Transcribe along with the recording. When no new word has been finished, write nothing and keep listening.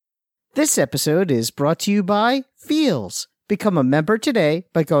This episode is brought to you by Feels. Become a member today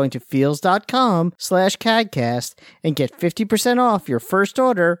by going to feels.com/CADcast and get 50% off your first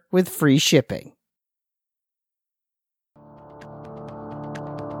order with free shipping.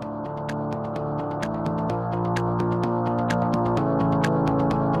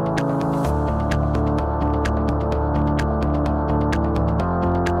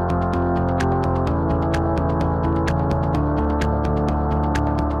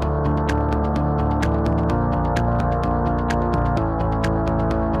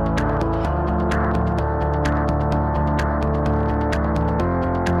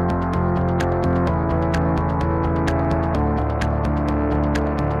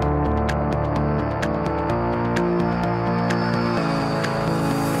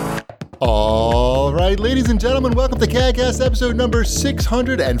 Ladies and gentlemen, welcome to CADcast episode number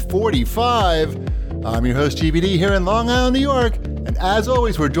 645. I'm your host, GBD, here in Long Island, New York. And as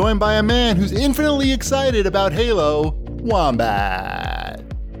always, we're joined by a man who's infinitely excited about Halo, Wombat.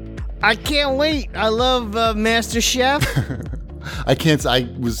 I can't wait. I love Master Chef. I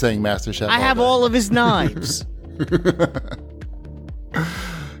was saying Master Chef. I have all of his knives.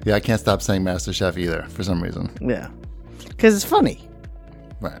 Yeah, I can't stop saying Master Chef either, for some reason. Yeah. Because it's funny.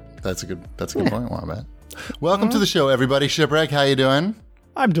 Right. That's a good point, Wombat. Welcome to the show, everybody. Shipwreck, how you doing?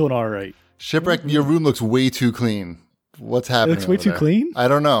 I'm doing all right. Shipwreck, your room looks way too clean. What's happening? It looks way too clean? I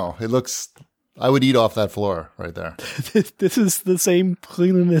don't know. It looks... I would eat off that floor right there. This is the same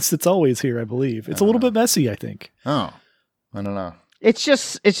cleanliness that's always here, I believe. It's a little bit messy, I think. Oh, I don't know. It's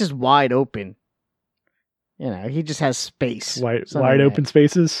just wide open. You know, he just has space. Wide open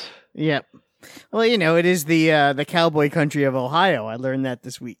spaces? Yep. Well, you know, it is the cowboy country of Ohio. I learned that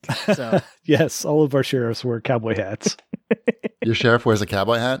this week. So. Yes, all of our sheriffs wear cowboy hats. Your sheriff wears a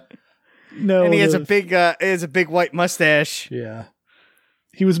cowboy hat? No, and he has a big white mustache. Yeah,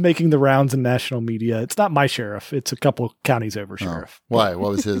 he was making the rounds in national media. It's not my sheriff; it's a couple counties over sheriff. Oh. Why?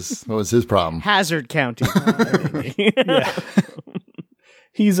 What was his problem? Hazard County. Yeah,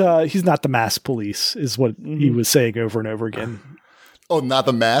 he's not the mask police, is what he was saying over and over again. Oh, not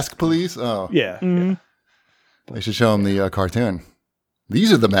the mask police? Oh. Yeah. Mm-hmm. They should show him the cartoon.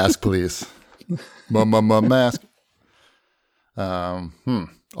 These are the mask police. Mask. Our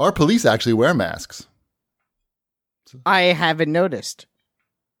police actually wear masks. I haven't noticed.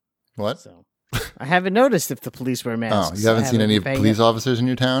 What? So, I haven't noticed if the police wear masks. Oh, you haven't seen any police officers in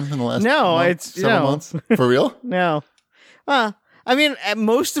your town in the last several months? For real? No. I mean,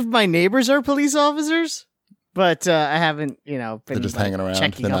 most of my neighbors are police officers. But I haven't, been they're just hanging around.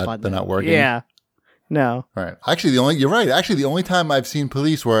 Checking up on them. They're not working. Yeah. No. All right. Actually, you're right. Actually, the only time I've seen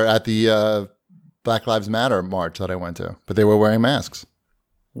police were at the Black Lives Matter march that I went to, but they were wearing masks.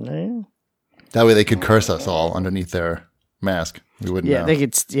 Yeah. That way they could curse us all underneath their mask. We wouldn't know. They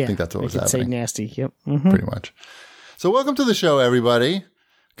could. Yeah. I think that's what was happening. Say nasty. Yep. Mm-hmm. Pretty much. So welcome to the show, everybody.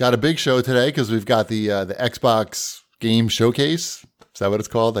 Got a big show today because we've got the Xbox Game Showcase. Is that what it's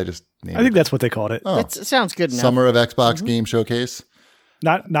called? I think that's what they called it. Oh. That sounds good enough. Summer of Xbox Game Showcase.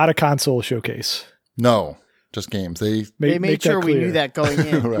 Not a console showcase. No, just games. They made sure we knew that going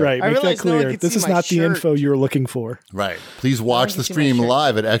in. Right. Make that clear. This is not the info you're looking for. Right. Please watch the stream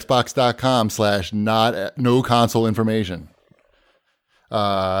live at xbox.com/no console information.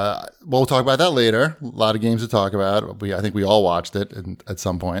 We'll talk about that later. A lot of games to talk about. I think we all watched it at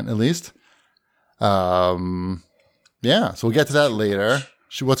some point, at least. Yeah, so we'll get to that later.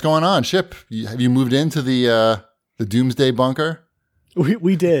 What's going on, Ship? Have you moved into the Doomsday Bunker?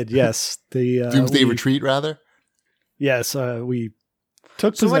 We did, yes. The Doomsday Retreat, rather. Yes, we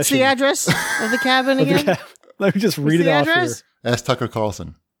took possession. So what's the address of the cabin again? Let me just read it off here. Ask Tucker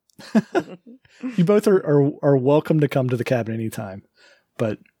Carlson. You both are welcome to come to the cabin anytime.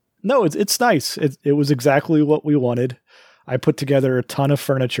 But no, it's nice. It was exactly what we wanted. I put together a ton of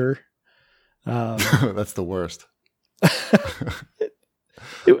furniture. That's the worst.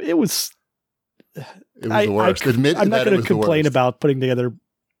 It was the worst. I'm not going to complain about putting together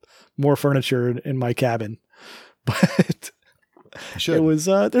more furniture in my cabin, but it was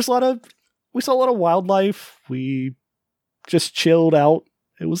we saw a lot of wildlife. We just chilled out.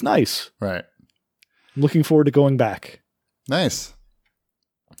 It was nice. Right. I'm looking forward to going back. Nice.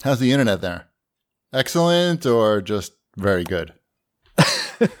 How's the internet there? Excellent or just very good?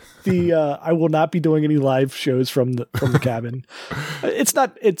 I will not be doing any live shows from the cabin.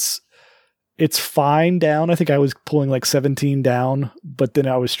 It's fine down. I think I was pulling like 17 down, but then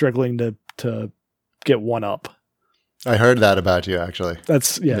I was struggling to get one up. I heard that about you, actually.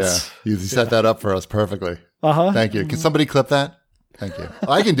 Yes. Yeah. You set that up for us perfectly. Uh-huh. Thank you. Can somebody clip that? Thank you.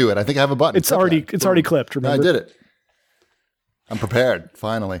 I can do it. I think I have a button. It's already clipped. Remember? I did it. I'm prepared.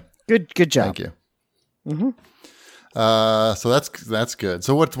 Finally. Good job. Thank you. Mm-hmm. So that's good.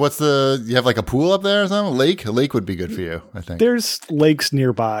 So what's you have like a pool up there or something? A lake would be good for you, I think. There's lakes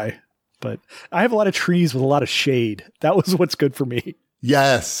nearby, but I have a lot of trees with a lot of shade. That was what's good for me.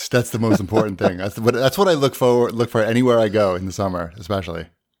 Yes, that's the most important thing. That's what I look for anywhere I go in the summer, especially.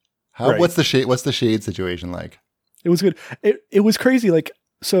 Right. What's the shade situation like? It was good. It was crazy. Like,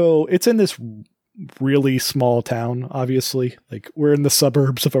 so it's in this really small town, obviously. Like, we're in the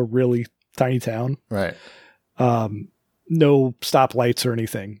suburbs of a really tiny town. Right. No stoplights or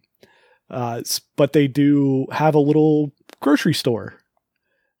anything. But they do have a little grocery store.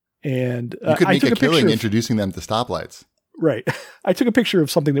 And you could make a killing introducing them to stoplights. Right. I took a picture of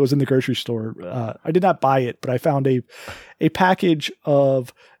something that was in the grocery store. I did not buy it, but I found a package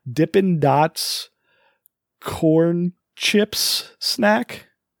of Dippin' Dots corn chips snack.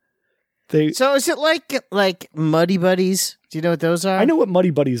 So is it like Muddy Buddies? Do you know what those are? I know what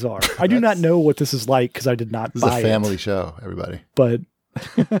Muddy Buddies are. I do not know what this is like because I did not buy it. This is a family show, everybody. But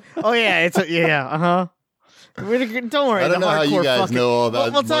oh yeah, don't worry. I don't know how you guys know all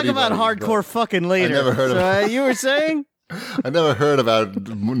about. We'll talk about hardcore fucking later. I never heard of. You were saying? I never heard about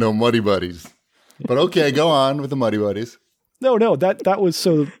Muddy Buddies. But okay, go on with the Muddy Buddies. No, that was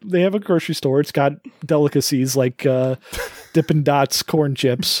so they have a grocery store. It's got delicacies like Dippin' Dots corn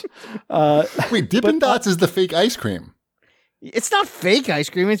chips. Wait, Dippin' Dots is the fake ice cream. It's not fake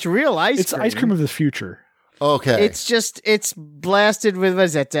ice cream. It's real ice cream. It's ice cream of the future. Okay. It's blasted with, what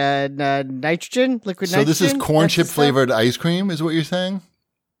is that, nitrogen? Liquid nitrogen? So this is corn chip flavored ice cream is what you're saying?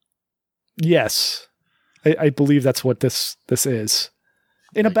 Yes. I believe that's what this is.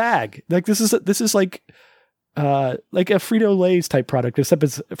 In a bag. Like this is like a Frito-Lay's type product, except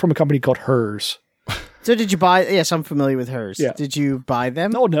it's from a company called Hers. So did you buy? Yes, I'm familiar with Hers. Yeah. Did you buy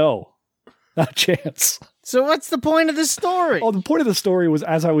them? Oh, no. Not a chance. So what's the point of this story? Oh, the point of the story was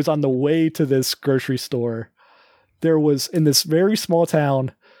as I was on the way to this grocery store, there was, in this very small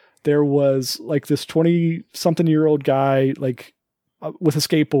town, there was like this 20-something-year-old guy, like with a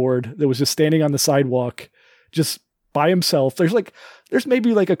skateboard that was just standing on the sidewalk, just by himself. There's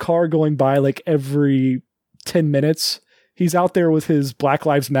maybe like a car going by like every 10 minutes. He's out there with his Black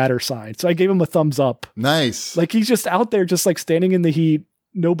Lives Matter sign. So I gave him a thumbs up. Nice. Like he's just out there, just like standing in the heat.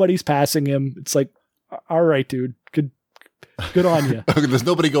 Nobody's passing him. It's like, all right, dude, good on you. There's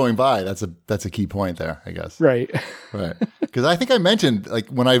nobody going by. That's a key point there, I guess. Right. Right. Because I think I mentioned, like,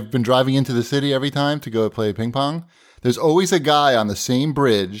 when I've been driving into the city every time to go play ping pong, there's always a guy on the same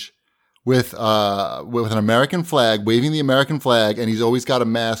bridge with an American flag, waving the American flag, and he's always got a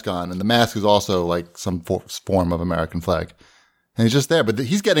mask on, and the mask is also like some form of American flag, and he's just there. But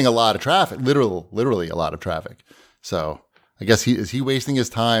he's getting a lot of traffic, literally a lot of traffic. So I guess is he wasting his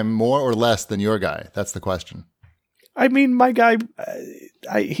time more or less than your guy? That's the question. I mean, my guy,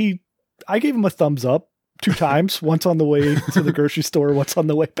 I gave him a thumbs up 2 times, once on the way to the grocery store, once on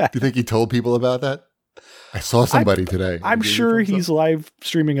the way back. Do you think he told people about that? I saw somebody today. I'm sure he's live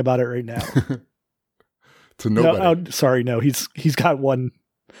streaming about it right now. To nobody. No, sorry, no. He's got one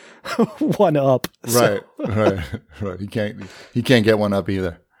up. Right, so. right. He can't get one up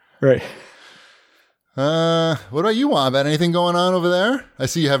either. Right. What about you, Wombat? Anything going on over there? I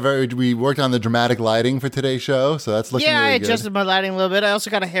see you have we worked on the dramatic lighting for today's show, so that's looking really good. Yeah, I adjusted my lighting a little bit. I also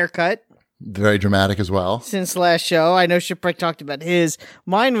got a haircut. Very dramatic as well. Since last show. I know Shipwreck talked about his.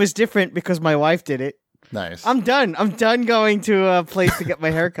 Mine was different because my wife did it. Nice. I'm done going to a place to get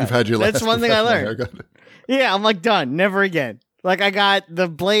my haircut. You've had your last That's one thing I learned. Haircut. Yeah, I'm like done. Never again. Like I got the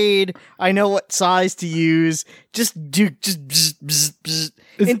blade. I know what size to use. Just bzz, bzz.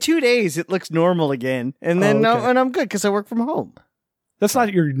 In 2 days, it looks normal again, and then and I'm good because I work from home. That's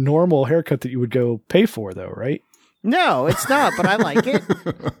not your normal haircut that you would go pay for, though, right? No, it's not. But I like it.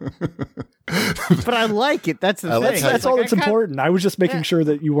 But I like it. That's the thing. That's all that's important. I was just making sure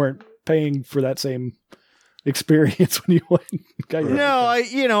that you weren't paying for that same experience when you went. When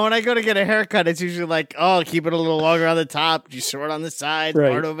I go to get a haircut, it's usually like, oh, keep it a little longer on the top, just short on the side,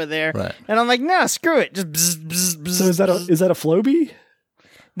 part over there, right. And I'm like, no, screw it, just bzz, bzz, bzz, So is that a Flowbee?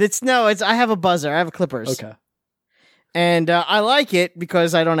 I have a buzzer, I have a clippers, okay, and I like it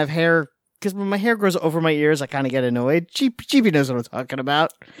because I don't have hair. Because when my hair grows over my ears, I kind of get annoyed. Cheapy knows what I'm talking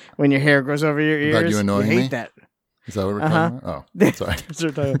about. When your hair grows over your ears, about you annoying hate me? that. Is that what we're talking about? Oh,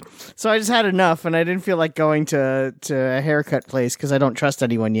 sorry. So I just had enough, and I didn't feel like going to a haircut place because I don't trust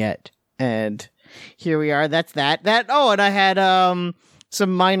anyone yet. And here we are. That's that. Oh, and I had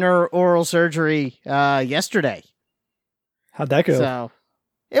some minor oral surgery yesterday. How'd that go? So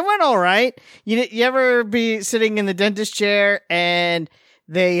it went all right. You ever be sitting in the dentist chair and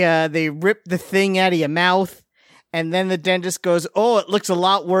they rip the thing out of your mouth, And then the dentist goes, "Oh, it looks a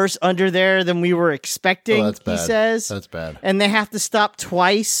lot worse under there than we were expecting," that's bad. he says. That's bad. And they have to stop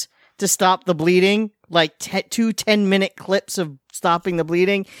twice to stop the bleeding, like 2 10-minute clips of stopping the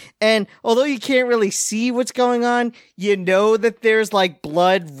bleeding. And although you can't really see what's going on, you know that there's like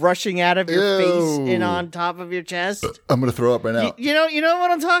blood rushing out of your face and on top of your chest. I'm going to throw up right now. You know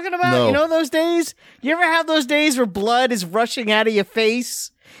what I'm talking about? No. You know those days? You ever have those days where blood is rushing out of your face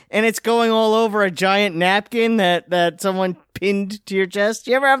and it's going all over a giant napkin that someone pinned to your chest?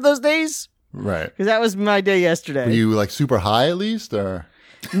 You ever have those days? Right. Because that was my day yesterday. Were you like super high at least, or?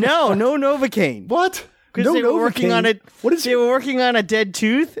 No Novocaine. What? Because No they were working Novocaine? on it. What is They were working on a dead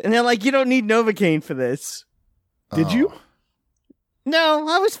tooth, and they're like, "You don't need Novocaine for this." Did you? No,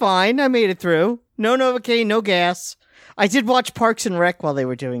 I was fine. I made it through. No Novocaine, no gas. I did watch Parks and Rec while they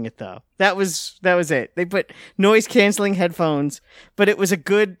were doing it, though. That was it. They put noise canceling headphones, but it was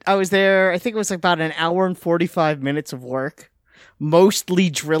I was there. I think it was about an hour and 45 minutes of work, mostly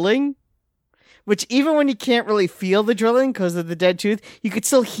drilling. Which even when you can't really feel the drilling because of the dead tooth, you could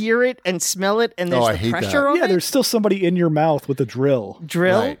still hear it and smell it, and there's I the hate pressure that. of Yeah, it. there's still somebody in your mouth with a drill.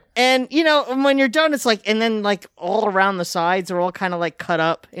 Right. And when you're done, it's like, and then like all around the sides are all kind of like cut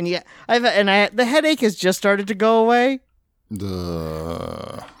up, and the headache has just started to go away.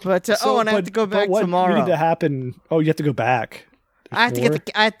 But I have to go back what tomorrow. needed to happen? Oh, you have to go back. I have to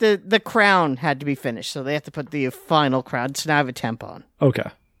get the crown had to be finished, so they have to put the final crown. So now I have a tampon. Okay.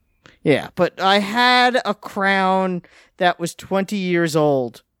 Yeah, but I had a crown that was 20 years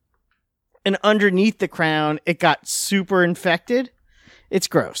old, and underneath the crown, it got super infected. It's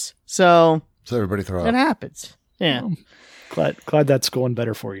gross. So everybody throw it up. happens. Yeah. Glad that's going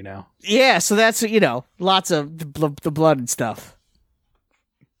better for you now. Yeah, so that's, lots of the blood and stuff.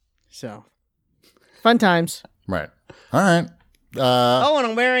 So, fun times. Right. All right. And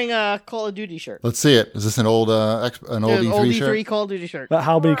I'm wearing a Call of Duty shirt. Let's see it. Is this an old old E3 shirt? E3 Call of Duty shirt. But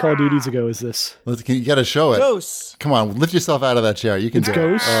how many Call of Duties ago is this? You got to show it. Ghosts. Come on, lift yourself out of that chair. You can do it.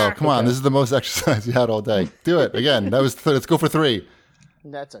 Ghosts? Oh, come on. This is the most exercise you had all day. Do it again. Let's go for 3.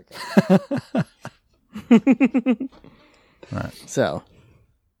 That's okay. All right. So,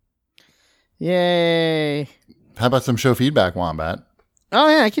 yay. How about some show feedback, Wombat? Oh,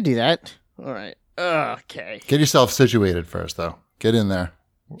 yeah, I could do that. All right. Okay. Get yourself situated first, though. Get in there.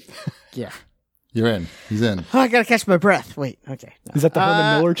 Yeah. You're in. He's in. Oh, I gotta catch my breath. Wait. Okay. No. Is that the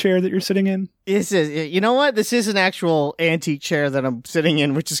Herman Miller chair that you're sitting in? This is. You know what? This is an actual antique chair that I'm sitting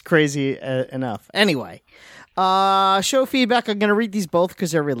in, which is crazy enough. Anyway, show feedback. I'm gonna read these both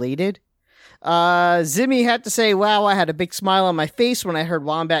because they're related. Zimmy had to say, "Wow, I had a big smile on my face when I heard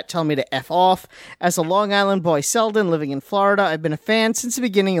Wombat tell me to F off. As a Long Island boy Selden living in Florida, I've been a fan since the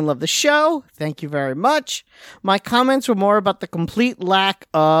beginning and love the show. Thank you very much. My comments were more about the complete lack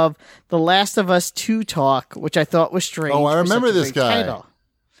of The Last of Us 2 talk, which I thought was strange. Oh, I remember for such a this big guy. title.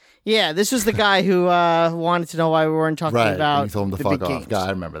 Yeah, this was the guy who wanted to know why we weren't talking Right. about You told him to the fuck big off. games. God,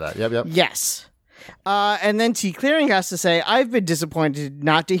 I remember that. Yep. Yes. And then T. Clearing has to say, I've been disappointed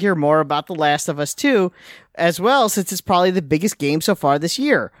not to hear more about The Last of Us 2 as well, since it's probably the biggest game so far this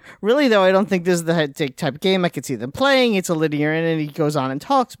year. Really, though, I don't think this is the type of game I could see them playing. It's a linear, and then he goes on and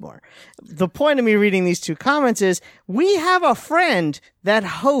talks more. The point of me reading these 2 comments is, we have a friend that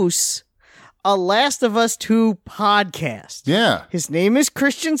hosts a Last of Us 2 podcast. Yeah. His name is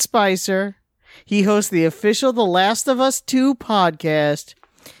Christian Spicer. He hosts the official The Last of Us 2 podcast.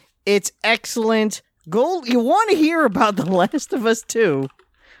 It's excellent. You want to hear about The Last of Us 2?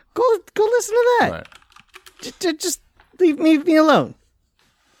 Go listen to that. Right. Just leave me alone.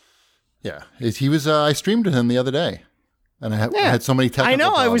 Yeah. He was. I streamed to him the other day, and I had so many technical. I know,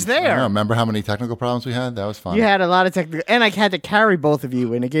 problems. I was there. Remember how many technical problems we had? That was fun. You had a lot of technical, and I had to carry both of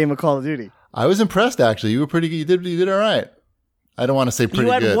you in a game of Call of Duty. I was impressed. Actually, you were pretty good. You did all right. I don't want to say pretty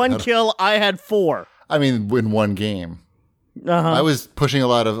good. You had 1 kill. I had 4. I mean, in one game. Uh-huh. I was pushing a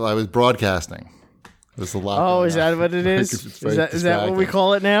lot of. I was broadcasting. There's a lot. Oh, is that what it is? Is that what we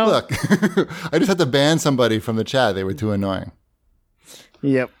call it now? Look, I just had to ban somebody from the chat. They were too annoying.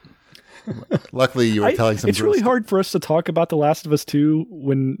 Yep. Luckily, you were telling some. It's really hard for us to talk about The Last of Us 2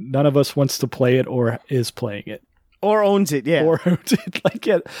 when none of us wants to play it or is playing it. Or owns it, yeah. Or owns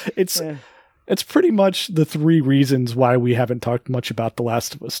it. It's pretty much the 3 reasons why we haven't talked much about The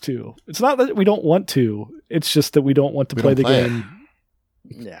Last of Us 2. It's not that we don't want to. It's just that we don't want to play the game.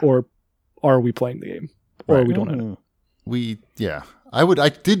 Yeah. Or are we playing the game? Or we don't know.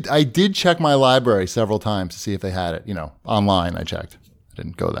 I did check my library several times to see if they had it. Online. I checked. I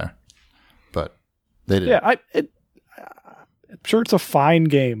didn't go there, but they did. Yeah, I'm sure it's a fine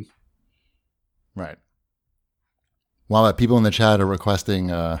game. Right. Well, people in the chat are requesting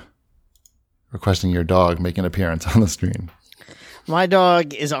requesting your dog make an appearance on the stream. My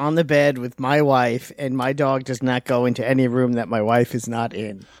dog is on the bed with my wife, and my dog does not go into any room that my wife is not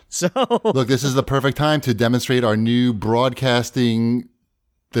in. So, look, this is the perfect time to demonstrate our new broadcasting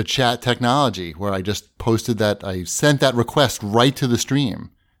the chat technology, where I just posted that. I sent that request right to the stream.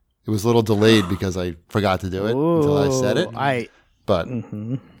 It was a little delayed because I forgot to do it until I said it. But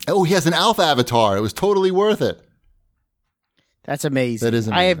he has an Alpha avatar. It was totally worth it. That's amazing. That is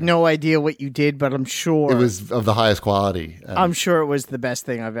amazing. I have no idea what you did, but I'm sure it was of the highest quality. I'm sure it was the best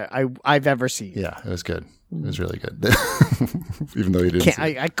thing I've ever seen. Yeah, it was good. It was really good. Even though you didn't.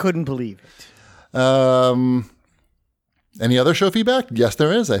 I couldn't believe it. Any other show feedback? Yes,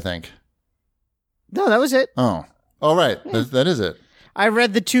 there is. I think. No, that was it. Oh, all right. Yeah. That is it. I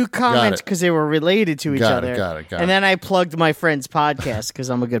read the 2 comments because they were related to each other. Got it. And then I plugged my friend's podcast because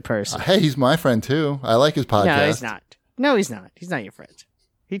I'm a good person. Hey, he's my friend too. I like his podcast. No, he's not. No, he's not. He's not your friend.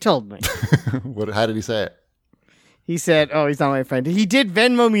 He told me. How did he say it? He said, "Oh, he's not my friend." He did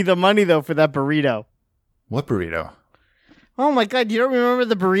Venmo me the money though for that burrito. What burrito? Oh my God! You don't remember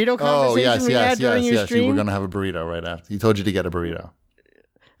the burrito conversation we had during your stream? You were going to have a burrito right after. He told you to get a burrito.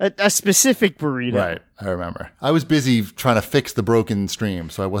 A specific burrito. Right. I remember. I was busy trying to fix the broken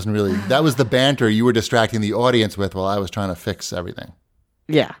stream, so I wasn't really. That was the banter you were distracting the audience with while I was trying to fix everything.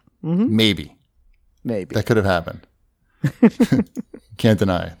 Yeah. Mm-hmm. Maybe. That could have happened. Can't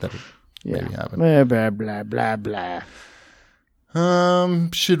deny that it maybe happened. Blah, blah, blah, blah, blah.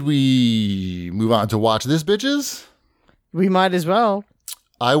 Should we move on to watch this, bitches? We might as well.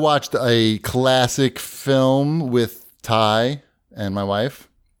 I watched a classic film with Ty and my wife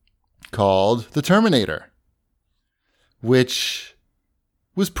called The Terminator, which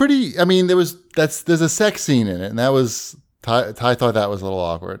was pretty. I mean, there's a sex scene in it, and that was Ty thought that was a little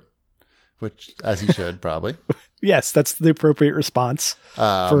awkward, which as he should probably. Yes, that's the appropriate response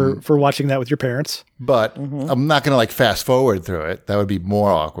for watching that with your parents. But I'm not going to fast forward through it. That would be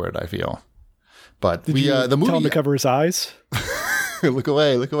more awkward, I feel. But the movie, tell him to cover his eyes. Look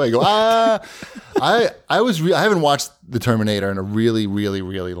away. Go. I haven't watched The Terminator in a really, really,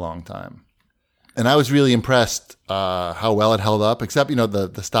 really long time, and I was really impressed how well it held up. Except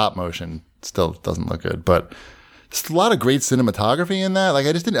the stop motion still doesn't look good, but. Just a lot of great cinematography in that. I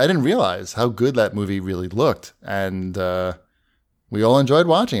didn't realize how good that movie really looked. And we all enjoyed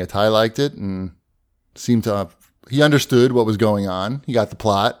watching it. Ty liked it and seemed to, he understood what was going on. He got the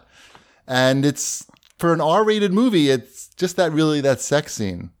plot. And it's, for an R-rated movie, it's just that sex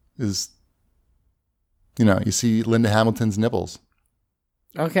scene is, you see Linda Hamilton's nipples.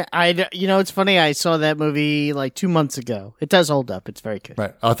 Okay. It's funny. I saw that movie 2 months ago. It does hold up. It's very good.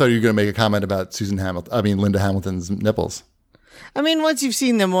 Right. I thought you were going to make a comment about Linda Hamilton's nipples. I mean, once you've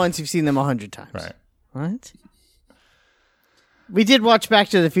seen them 100 times. Right. What? We did watch Back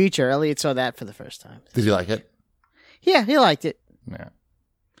to the Future. Elliot saw that for the first time. Did you like it? Yeah, he liked it. Yeah.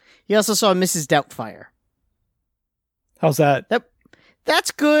 He also saw Mrs. Doubtfire. How's that?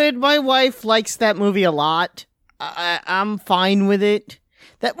 That's good. My wife likes that movie a lot. I'm fine with it.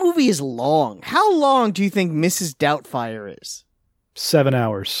 That movie is long. How long do you think Mrs. Doubtfire is? 7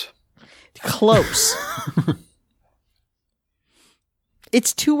 hours. Close.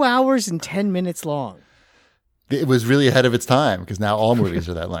 It's 2 hours and 10 minutes long. It was really ahead of its time because now all movies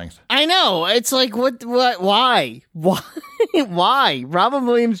are that length. I know. It's like, what, why? Why? Robin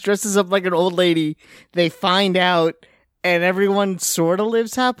Williams dresses up like an old lady. They find out and everyone sort of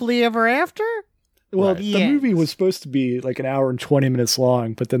lives happily ever after? Well, the movie was supposed to be an hour and 20 minutes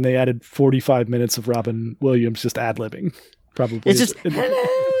long, but then they added 45 minutes of Robin Williams just ad-libbing. Probably. It's just,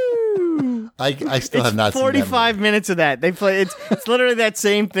 hello! I still have not seen 45 minutes of that. They play it's literally that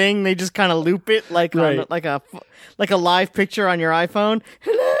same thing. They just kind of loop it like a live picture on your iPhone.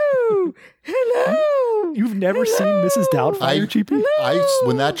 Hello. You've never seen Mrs. Doubtfire, GP?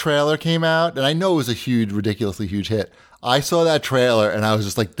 When that trailer came out, and I know it was a ridiculously huge hit. I saw that trailer and I was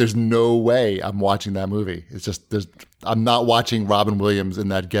just like, there's no way I'm watching that movie. It's just, I'm not watching Robin Williams in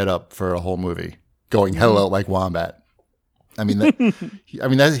that getup for a whole movie going hello like Wombat. I mean, he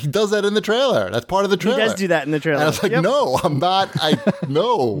does that in the trailer. That's part of the trailer. He does do that in the trailer. And I was like, no, I'm not.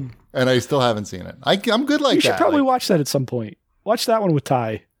 No. And I still haven't seen it. I'm good like that. You should probably watch that at some point. Watch that one with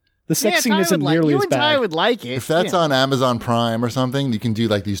Ty. The sex scene isn't nearly as bad. You and Ty would like it. If that's on Amazon Prime or something, you can do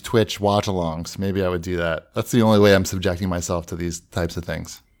these Twitch watch-alongs. Maybe I would do that. That's the only way I'm subjecting myself to these types of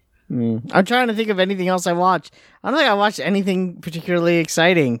things. I'm trying to think of anything else I watched. I don't think I watched anything particularly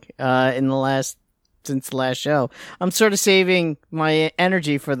exciting since the last show. I'm sort of saving my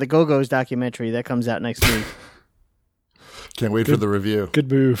energy for the Go-Go's documentary that comes out next week. Can't wait for the review.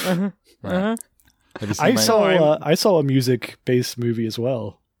 Good move. Right. I saw a music-based movie as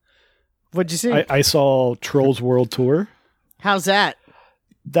well. What'd you see? I saw Trolls World Tour. How's that?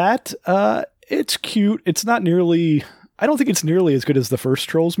 That, it's cute. It's not nearly... I don't think it's nearly as good as the first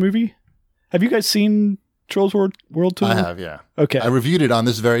Trolls movie. Have you guys seen Trolls World Tour? I have, yeah. Okay. I reviewed it on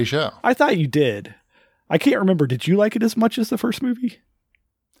this very show. I thought you did. I can't remember. Did you like it as much as the first movie?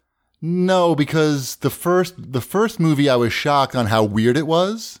 No, because the first movie I was shocked on how weird it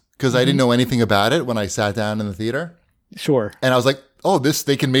was because I didn't know anything about it when I sat down in the theater. Sure. And I was like, oh,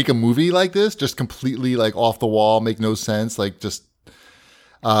 they can make a movie like this, just completely like off the wall, make no sense, like just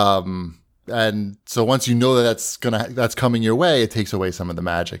and so once you know that that's coming your way, it takes away some of the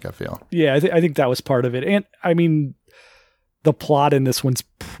magic, I feel. Yeah, I think that was part of it. And I mean, the plot in this one's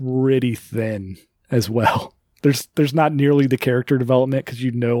pretty thin as well. There's not nearly the character development because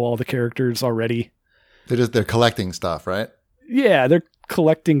you know all the characters already. They're collecting stuff, right? Yeah, they're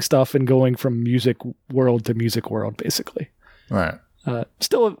collecting stuff and going from music world to music world, basically. Right.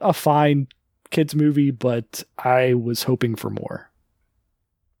 Still a fine kids movie, but I was hoping for more.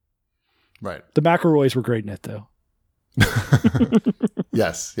 Right. The McElroys were great in it, though.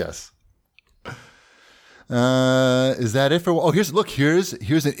 Yes. Is that it for? Oh,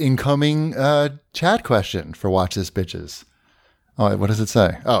 here's an incoming chat question for Watch This Bitches. Oh, what does it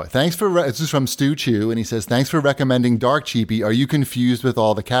say? Oh, thanks for this is from Stu Chu, and he says thanks for recommending Dark Cheapy. Are you confused with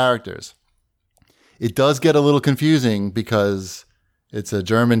all the characters? It does get a little confusing because it's a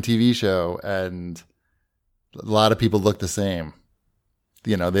German TV show, and a lot of people look the same.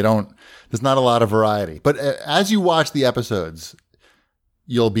 You know, there's not a lot of variety. But as you watch the episodes,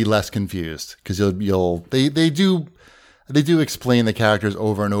 you'll be less confused because they do explain the characters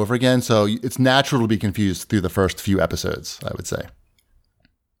over and over again. So it's natural to be confused through the first few episodes, I would say.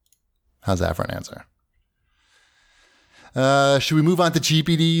 How's that for an answer? Should we move on to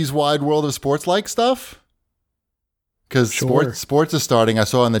GPD's Wide World of Sports-like stuff? Because sure. sports is starting. I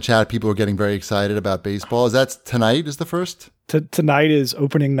saw in the chat people were getting very excited about baseball. Is that tonight is the first? Tonight is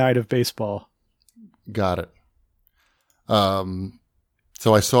opening night of baseball. Got it.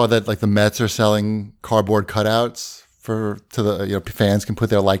 So I saw that like the Mets are selling cardboard cutouts to the fans can put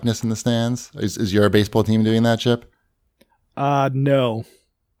their likeness in the stands. Is your baseball team doing that, Chip? No.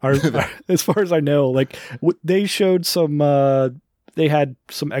 As far as I know, like they showed some. They had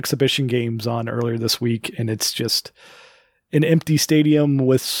some exhibition games on earlier this week, and it's just an empty stadium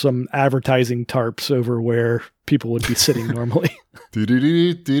with some advertising tarps over where people would be sitting normally. Yeah,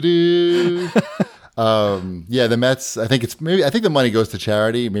 the Mets, I think the money goes to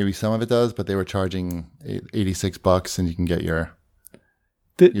charity. Maybe some of it does, but they were charging $86 and you can get your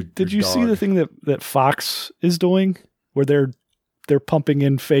Did you see the thing that Fox is doing where they're pumping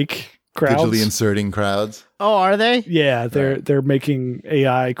in fake crowds? Digitally inserting crowds. Oh, are they? Yeah, they're making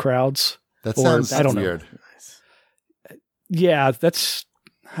AI crowds. That sounds weird. Yeah,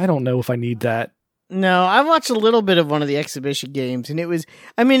 I don't know if I need that. No, I watched a little bit of one of the exhibition games, and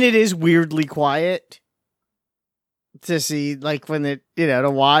it is weirdly quiet to see, like, when to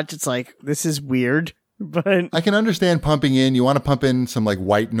watch, it's like, this is weird, but... I can understand pumping in, you want to pump in some, like,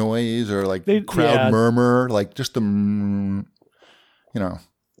 white noise or, like, crowd murmur, like, just some,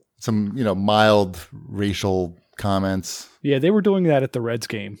 mild racial comments. Yeah, they were doing that at the Reds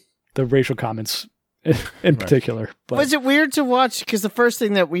game, the racial comments in particular. But was it weird to watch? Because the first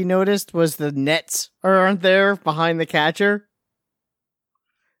thing that we noticed was the nets aren't there behind the catcher.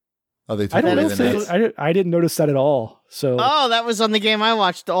 Oh, they took I don't know away the nets. I didn't notice that at all. So that was on the game I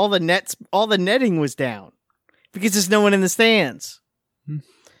watched. All the netting was down because there's no one in the stands,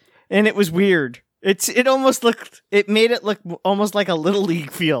 and it was weird. It made it look almost like a little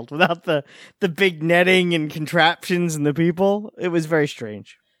league field without the big netting and contraptions and the people. It was very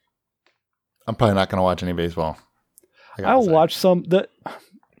strange. I'm probably not going to watch any baseball. I'll watch some. The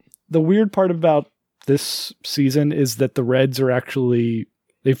weird part about this season is that the Reds are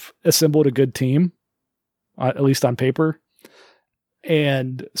they've assembled a good team, at least on paper.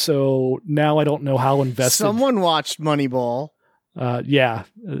 And so now I don't know how invested. Someone watched Moneyball. Yeah,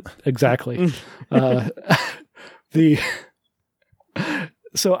 exactly.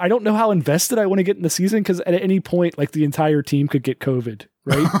 So I don't know how invested I want to get in the season because at any point, like the entire team could get COVID,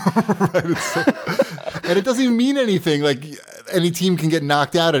 right? Right. And it doesn't even mean anything. Like any team can get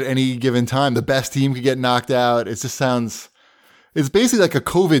knocked out at any given time. The best team could get knocked out. It just sounds. It's basically like a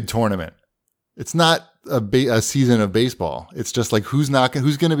COVID tournament. It's not a season of baseball. It's just like who's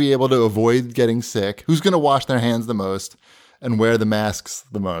going to be able to avoid getting sick, who's going to wash their hands the most, and wear the masks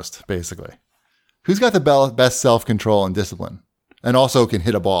the most. Basically, who's got the best self-control and discipline. And also can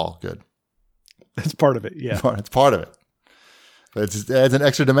hit a ball good. That's part of it, yeah. It's part of it. But it adds an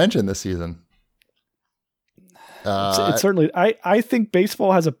extra dimension this season. It's certainly. I think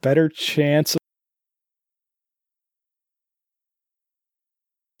baseball has a better chance.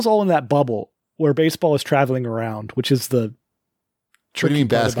 It's all in that bubble where baseball is traveling around, which is the. What do you mean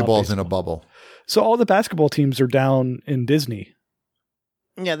basketball's in a bubble? So all the basketball teams are down in Disney.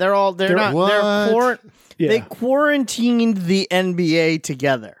 Yeah, they quarantined the NBA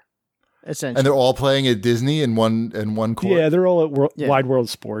together, essentially. And they're all playing at Disney in one court? Yeah, they're all at Wide World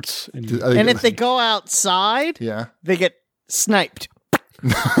Sports. And if they go outside, they get sniped.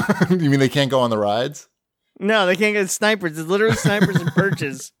 You mean they can't go on the rides? No, they can't get snipers. It's literally snipers and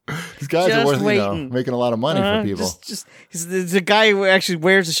perches. These guys are worth making a lot of money for people. There's a guy who actually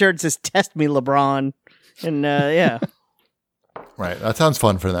wears a shirt that says "Test me, LeBron," and yeah. Right, that sounds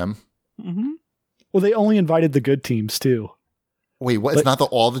fun for them. Mm-hmm. Well, they only invited the good teams too. Wait, what? It's not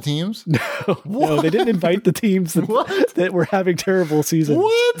all the teams? No, they didn't invite the teams that were having terrible seasons.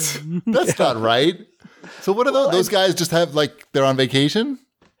 What? That's not right. So what are those guys? Just have they're on vacation?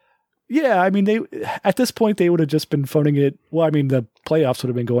 Yeah, I mean, at this point they would have just been phoning it. Well, I mean, the playoffs would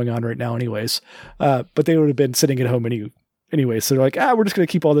have been going on right now, anyways. But they would have been sitting at home anyway. So they're like, we're just going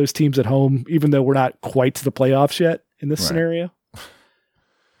to keep all those teams at home, even though we're not quite to the playoffs yet in this scenario.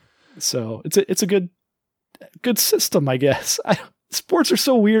 So it's a good system, I guess. Sports are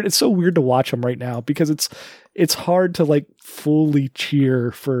so weird. It's so weird to watch them right now because it's hard to fully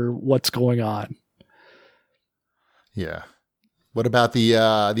cheer for what's going on. Yeah. What about the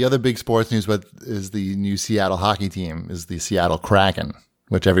other big sports news? What is the new Seattle hockey team? Is the Seattle Kraken,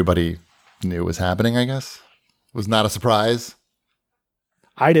 which everybody knew was happening, I guess. Was not a surprise.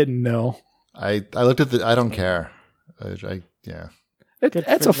 I didn't know. I looked at I don't care. Yeah.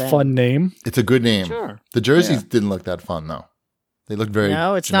 That's a fun name. It's a good name. Sure. The jerseys didn't look that fun, though. They looked very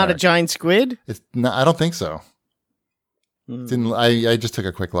No, it's generic. not a giant squid? It's not, I don't think so. Didn't I just took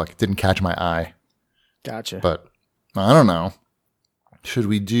a quick look. It didn't catch my eye. Gotcha. But I don't know. Should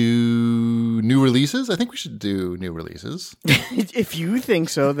we do new releases? I think we should do new releases. If you think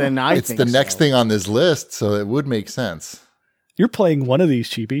so, then I think so. It's the next thing on this list, so it would make sense. You're playing one of these,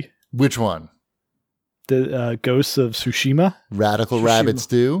 Cheapy. Which one? The Ghosts of Tsushima? Radical Rabbit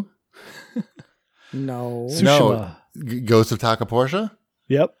Stew? No. Tsushima. No. Ghost of Takaporsche?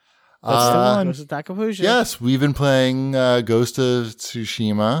 Yep. That's the one. Ghost of Takaporsche. Yes, we've been playing Ghost of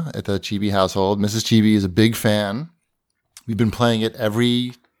Tsushima at the Chibi household. Mrs. Chibi is a big fan. We've been playing it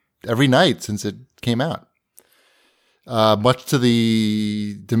every night since it came out. Much to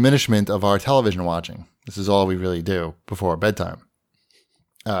the diminishment of our television watching. This is all we really do before bedtime.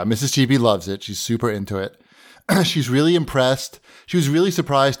 Mrs. Chibi loves it. She's super into it. She's really impressed. She was really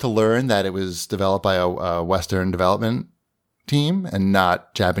surprised to learn that it was developed by a Western development team and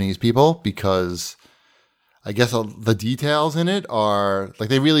not Japanese people, because I guess the details in it are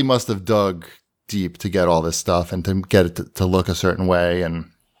they really must have dug deep to get all this stuff and to get it to look a certain way.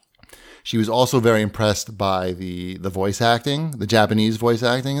 And she was also very impressed by the voice acting, the Japanese voice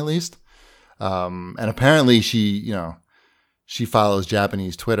acting at least. And apparently she follows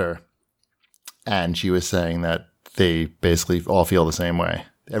Japanese Twitter, and she was saying that they basically all feel the same way.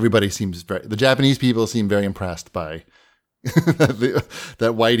 Everybody the Japanese people seem very impressed by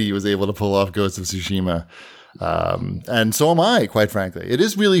that Whitey was able to pull off Ghost of Tsushima. And so am I, quite frankly. It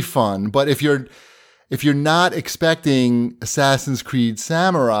is really fun, but if you're not expecting Assassin's Creed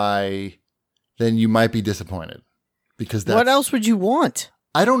Samurai, then you might be disappointed, because what else would you want?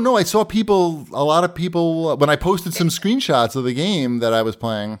 I don't know. I saw a lot of people, when I posted some screenshots of the game that I was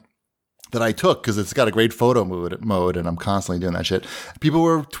playing, that I took, because it's got a great photo mode, and I'm constantly doing that shit. People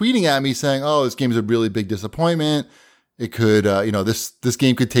were tweeting at me saying, "Oh, this game is a really big disappointment. It could, this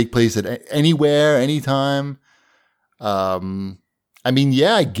game could take place at anywhere, anytime." I mean,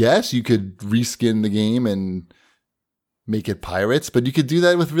 yeah, I guess you could reskin the game and make it pirates, but you could do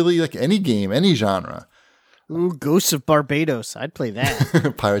that with really any game, any genre. Ooh, Ghosts of Barbados. I'd play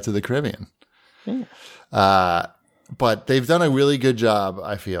that. Pirates of the Caribbean. Yeah. But they've done a really good job,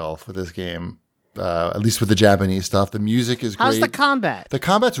 I feel, for this game, at least with the Japanese stuff. The music is great. How's the combat? The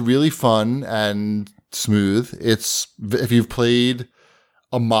combat's really fun and smooth. If you've played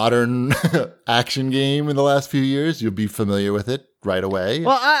a modern action game in the last few years, you'll be familiar with it right away.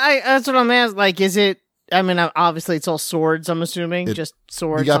 Well, I that's what I'm asking. Is it? I mean, obviously it's all swords. I'm assuming just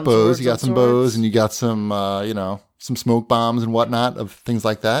swords. You got bows. You got some swords. bows, and you got some, some smoke bombs and whatnot, of things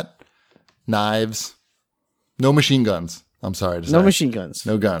like that. Knives. No machine guns. I'm sorry to say. No machine guns.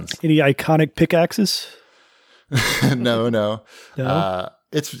 No guns. Any iconic pickaxes? No.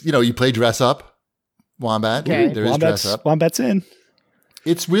 It's you play dress up. Wombat. Okay. There is dress up. Wombat's in.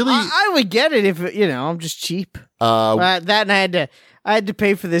 It's really. I would get it if I'm just cheap. That and I had to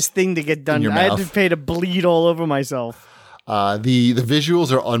pay for this thing to get done. I had to pay to bleed all over myself. The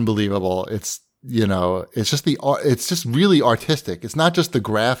visuals are unbelievable. It's it's just the art. It's just really artistic. It's not just the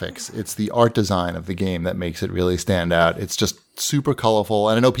graphics. It's the art design of the game that makes it really stand out. It's just super colorful.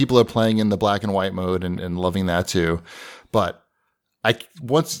 And I know people are playing in the black and white mode and loving that too. But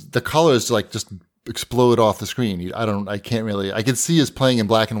once the colors just explode off the screen, I could see us playing in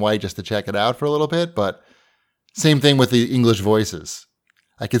black and white just to check it out for a little bit. But same thing with the English voices.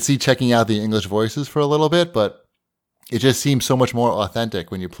 I could see checking out the English voices for a little bit, but it just seems so much more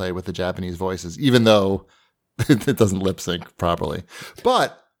authentic when you play with the Japanese voices, even though it doesn't lip sync properly.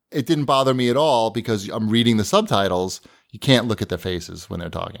 But it didn't bother me at all because I'm reading the subtitles. You can't look at their faces when they're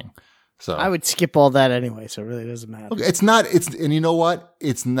talking. So I would skip all that anyway, so it really doesn't matter. Okay, and you know what?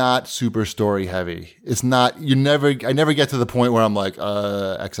 It's not super story heavy. It's not, I never get to the point where I'm like,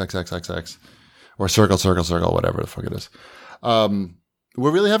 XXXXX or circle, whatever the fuck it is.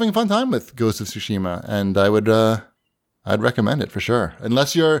 We're really having a fun time with Ghost of Tsushima, and I'd recommend it for sure.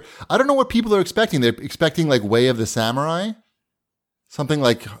 Unless I don't know what people are expecting. They're expecting like Way of the Samurai, something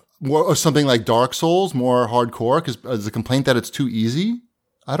like Dark Souls, more hardcore, because there's a complaint that it's too easy.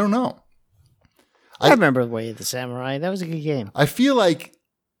 I don't know. I remember Way of the Samurai. That was a good game. I feel like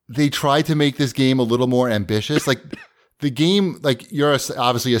they tried to make this game a little more ambitious. Like the game, like you're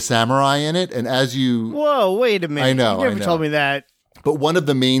obviously a samurai in it, and as you... Whoa, wait a minute. I know. You never told me that. But one of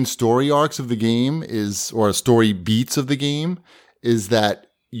the main story arcs of the game or story beats of the game, is that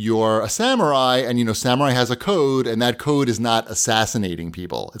you're a samurai, and samurai has a code, and that code is not assassinating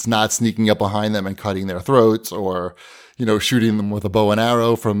people. It's not sneaking up behind them and cutting their throats or, shooting them with a bow and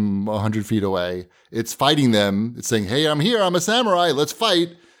arrow from 100 feet away. It's fighting them. It's saying, hey, I'm here. I'm a samurai. Let's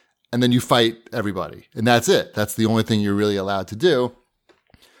fight. And then you fight everybody. And that's it. That's the only thing you're really allowed to do.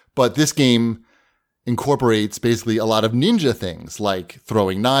 But this game incorporates basically a lot of ninja things, like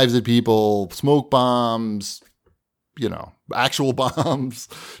throwing knives at people, smoke bombs, actual bombs,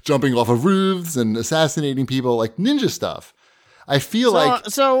 jumping off of roofs and assassinating people, like ninja stuff. I feel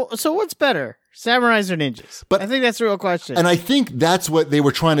So what's better? Samurais or ninjas? But I think that's the real question. And I think that's what they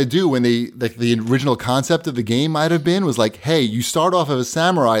were trying to do when the original concept of the game might have been, was like, hey, you start off as a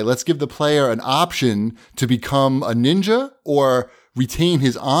samurai, let's give the player an option to become a ninja or retain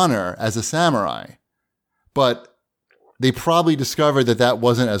his honor as a samurai. But they probably discovered that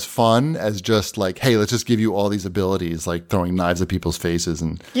wasn't as fun as just like, hey, let's just give you all these abilities, like throwing knives at people's faces.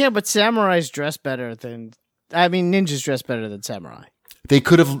 Yeah, but samurais dress better ninjas dress better than samurai. They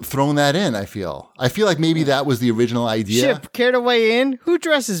could have thrown that in, I feel. I feel like maybe that was the original idea. Chip, care to weigh in? Who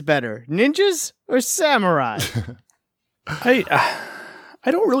dresses better, ninjas or samurai? I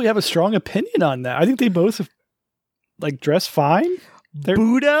don't really have a strong opinion on that. I think they both dress fine.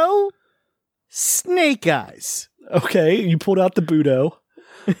 Budo? Snake Eyes. Okay, you pulled out the Budo.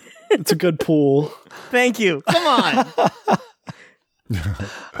 It's a good pull. Thank you. Come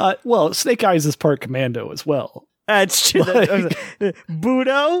on. Well, Snake Eyes is part commando as well. That's true.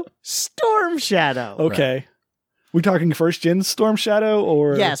 Budo, Storm Shadow. Okay. Right. We're talking first gen Storm Shadow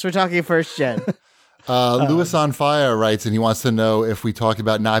or? Yes, we're talking first gen. Lewis on Fire writes, and he wants to know if we talked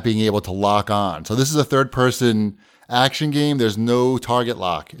about not being able to lock on. So this is a third person action game. There's no target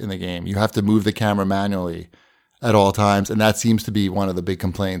lock in the game. You have to move the camera manually at all times. And that seems to be one of the big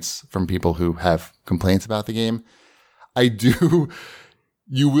complaints from people who have complaints about the game.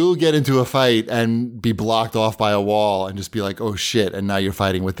 You will get into a fight and be blocked off by a wall and just be like, oh shit. And now you're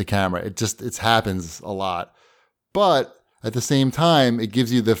fighting with the camera. It happens a lot. But at the same time, it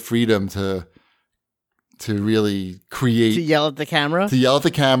gives you the freedom to really create. To yell at the camera? To yell at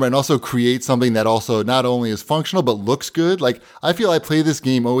the camera and also create something that also not only is functional, but looks good. Like, I feel I play this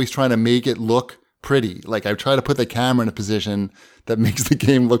game always trying to make it look pretty. Like, I try to put the camera in a position that makes the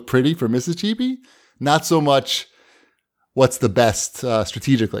game look pretty for Mrs. Cheapy. Not so much what's the best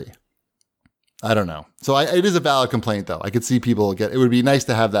strategically. I don't know. So it is a valid complaint, though. I could see people it would be nice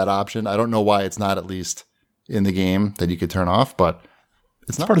to have that option. I don't know why it's not at least in the game that you could turn off, but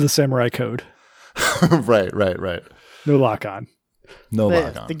it's not. Part of the samurai code. Right. No lock on.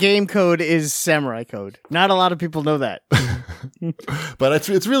 Lock on. The game code is samurai code. Not a lot of people know that. But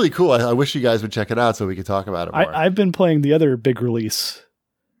it's really cool. I wish you guys would check it out so we could talk about it more. I've been playing the other big release.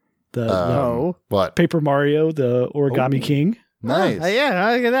 What? Paper Mario, the Origami King. Nice.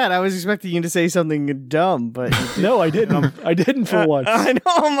 Yeah, look at that. I was expecting you to say something dumb, but no, I didn't. I didn't for once. I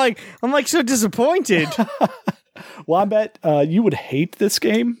know. I'm like so disappointed. Wombat, you would hate this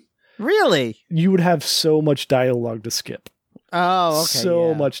game. Really? You would have so much dialogue to skip. Oh, okay.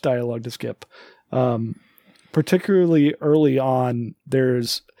 So much dialogue to skip. particularly early on,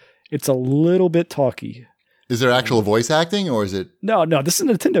 it's a little bit talky. Is there actual voice acting, or is it? No, this is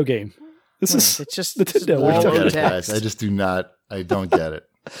a Nintendo game. It's just Nintendo. I just do not. I don't get it.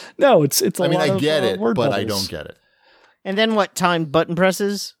 No, it's. I get it, but bubbles. I don't get it. And then what? Timed button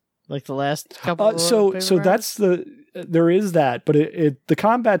presses, like the last couple. So that's there is that, but the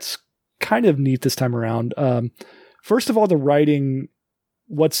combat's kind of neat this time around. First of all, the writing,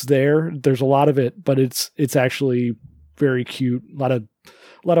 what's there's a lot of it, but it's actually very cute. A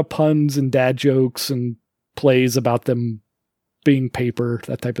lot of puns and dad jokes and plays about them being paper,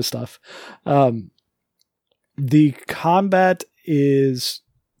 that type of stuff. The combat is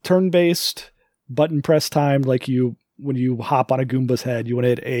turn-based, button press timed, like when you hop on a Goomba's head, you want to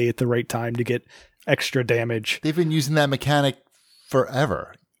hit A at the right time to get extra damage. They've been using that mechanic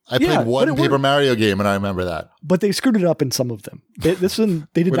forever. I played one Paper Mario game and I remember that. But they screwed it up in some of them. They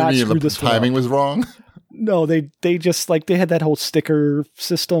did not screw this one up. The timing was wrong? No, they just they had that whole sticker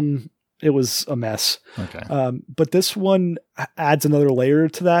system. It was a mess. Okay. But this one adds another layer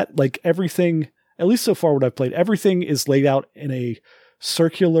to that. Like everything, at least so far what I've played, everything is laid out in a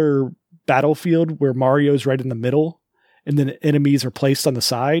circular battlefield where Mario's right in the middle and then enemies are placed on the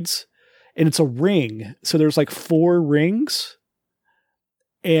sides. And it's a ring. So there's 4 rings.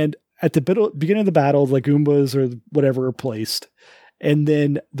 And at the beginning of the battle, the Goombas or whatever are placed. And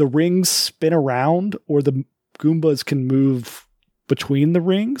then the rings spin around, or the Goombas can move between the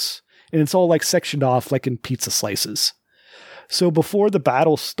rings. And it's all sectioned off in pizza slices. So before the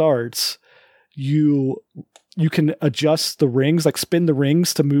battle starts, you can adjust the rings, spin the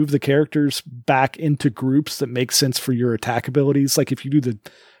rings to move the characters back into groups that make sense for your attack abilities. If you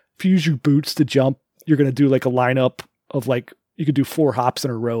use your boots to jump, you're going to do a lineup of you could do 4 hops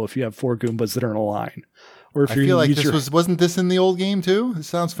in a row if you have 4 Goombas that are in a line. Or if I feel like wasn't this in the old game too? It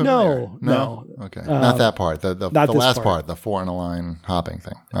sounds familiar. No. Okay, not that part. The last part, the 4 in a line hopping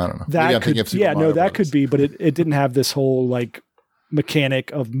thing. I don't know. That could be, but it didn't have this whole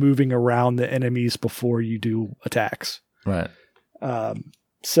mechanic of moving around the enemies before you do attacks. Right.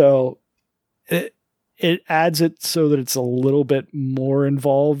 So it adds it so that it's a little bit more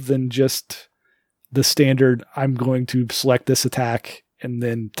involved than just the standard. I'm going to select this attack and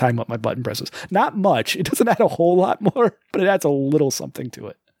then time up my button presses. Not much. It doesn't add a whole lot more, but it adds a little something to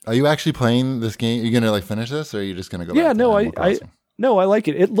it. Are you actually playing this game? Are you going to finish this, or are you just going to go back to Animal Crossing? I like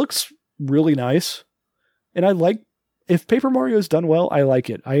it. It looks really nice. And I like, if Paper Mario is done well, I like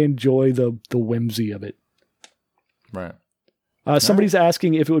it. I enjoy the whimsy of it. Right. Somebody's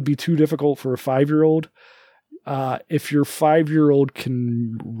asking if it would be too difficult for a 5-year-old. If your 5-year-old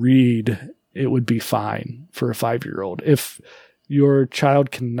can read, it would be fine for a 5-year-old. If your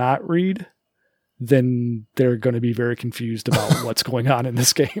child cannot read, then they're going to be very confused about what's going on in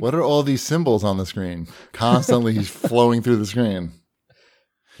this game. What are all these symbols on the screen constantly flowing through the screen?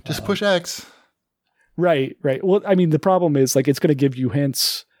 Just push X. Right. Well, I mean, the problem is it's going to give you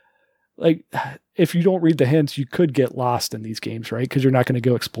hints. If you don't read the hints, you could get lost in these games, right? Because you're not going to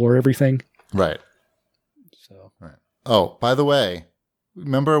go explore everything. Right. Right. Oh, by the way,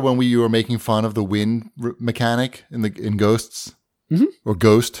 remember when you were making fun of the wind mechanic in Ghosts? Mm-hmm. Or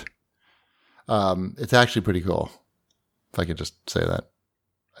Ghost? It's actually pretty cool. If I could just say that.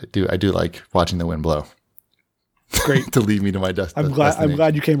 I do like watching the wind blow. Great. To lead me to my destination. I'm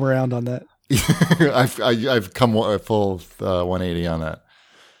glad you came around on that. I've come a full 180 on that.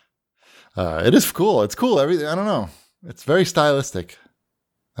 It is cool. It's cool. Everything. I don't know. It's very stylistic.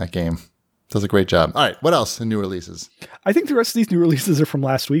 That game does a great job. All right. What else in new releases? I think the rest of these new releases are from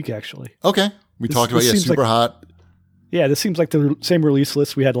last week, actually. Okay. We talked about Super Hot. Yeah, this seems like the same release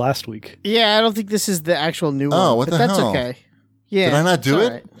list we had last week. Yeah, I don't think this is the actual new one. Oh, what the hell? That's okay. Yeah. Did I not do it?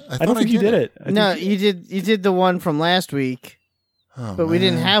 Right. I don't think you did it. No, you did. You did the one from last week, but we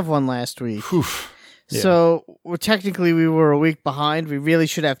didn't have one last week. So technically we were a week behind. We really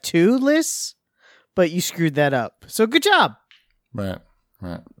should have 2 lists, but you screwed that up. So good job. Right.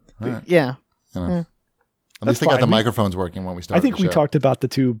 Yeah. At least I got the microphones working when we started. I think we talked about the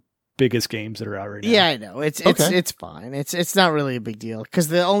 2 biggest games that are out right now. Yeah, I know. It's fine. It's not really a big deal because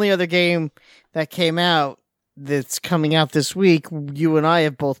the only other game that came out that's coming out this week, you and I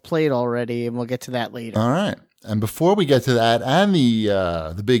have both played already, and we'll get to that later. All right. And before we get to that and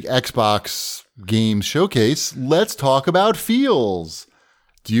the big Xbox Games Showcase, let's talk about feels.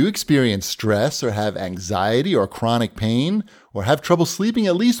 Do you experience stress or have anxiety or chronic pain or have trouble sleeping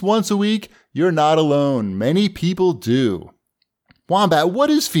at least once a week? You're not alone. Many people do. Wombat, what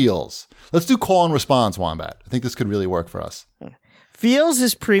is Feels? Let's do call and response, Wombat. I think this could really work for us. Feels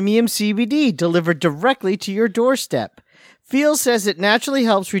is premium CBD delivered directly to your doorstep. Feels says it naturally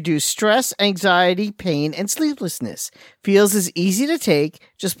helps reduce stress, anxiety, pain, and sleeplessness. Feels is easy to take.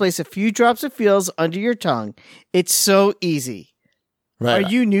 Just place a few drops of Feels under your tongue. It's so easy. Right. Are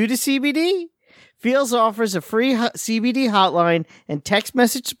you new to CBD? Feels offers a free CBD hotline and text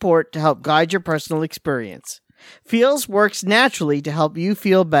message support to help guide your personal experience. Feels works naturally to help you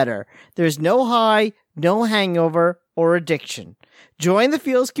feel better. There's no high, no hangover, or addiction. Join the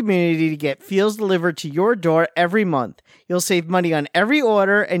Feels community to get Feels delivered to your door every month. You'll save money on every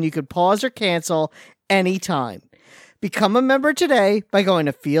order, and you can pause or cancel anytime. Become a member today by going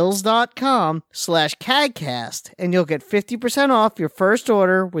to feels.com/CAGcast, and you'll get 50% off your first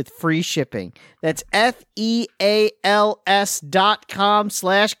order with free shipping. That's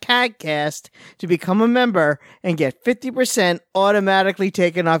FEALS.com/CAGcast to become a member and get 50% automatically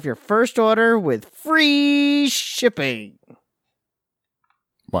taken off your first order with free shipping.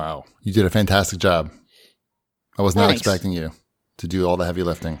 Wow. You did a fantastic job. I was not Thanks. expecting you to do all the heavy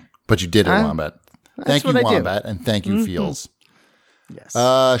lifting, but you did it, Wombat. Thank you, Wombat, and thank you, Feels. Yes.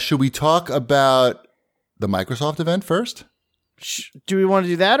 Should we talk about the Microsoft event first? Do we want to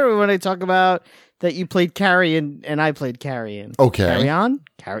do that, or we want to talk about that you played Carrion and I played Carrion? Okay. Carry on?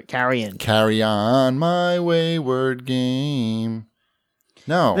 Carrion. Carry on, my wayward game.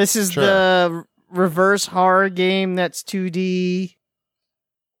 No. This is the reverse horror game that's 2D.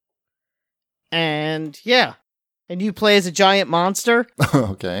 And yeah. And you play as a giant monster.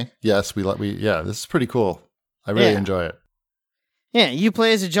 Okay. Yes, yeah, this is pretty cool. I really enjoy it. Yeah, you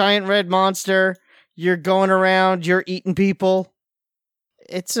play as a giant red monster. You're going around, you're eating people.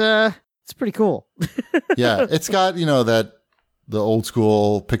 It's pretty cool. Yeah, it's got, the old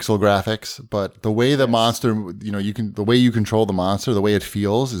school pixel graphics, but the way the monster, the way you control the monster, the way it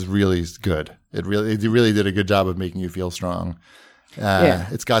feels is really good. It really did a good job of making you feel strong.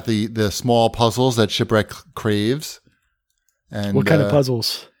 It's got the small puzzles that Shipwreck craves. And what kind of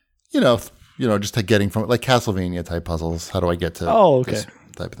puzzles? Just getting from like Castlevania type puzzles. How do I get to this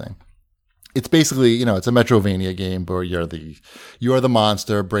type of thing? It's basically, it's a Metrovania game where you're the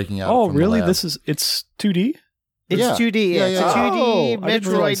monster breaking out. Oh, from really? the lab. It's 2D? It's 2D. Yeah, It's a 2D I didn't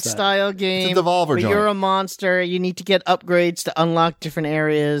realize that. Metroid-style game. It's a Devolver where joint. you're a monster. You need to get upgrades to unlock different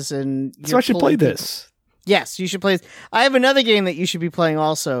areas. And So I should play this. Yes, you should play. I have another game that you should be playing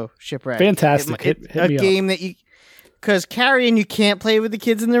also, Shipwreck. Fantastic. Hit me up. Game that you... Because Carrion, you can't play with the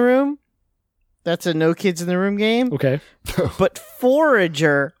kids in the room. That's a no kids in the room game. Okay. But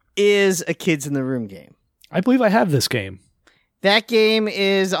Forager is a kids in the room game. I believe I have this game. That game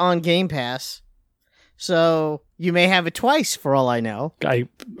is on Game Pass. So you may have it twice for all I know.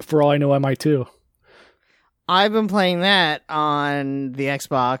 For all I know, I might too. I've been playing that on the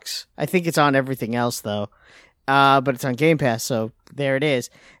Xbox. I think it's on everything else though. But it's on Game Pass, so there it is.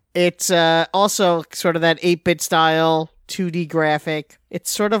 It's also sort of that 8-bit style 2D graphic. It's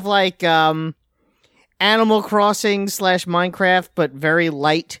sort of like Animal Crossing / Minecraft, but very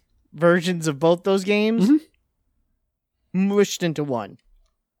light versions of both those games mushed into one.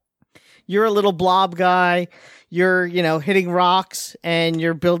 You're a little blob guy. You're, hitting rocks and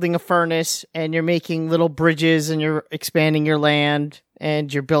you're building a furnace and you're making little bridges and you're expanding your land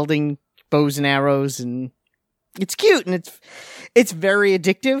and you're building bows and arrows, and it's cute and it's very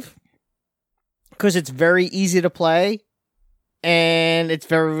addictive because it's very easy to play and it's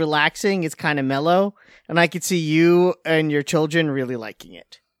very relaxing. It's kind of mellow, and I could see you and your children really liking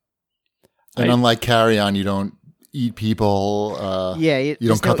it. And unlike Carrion, you don't eat people. You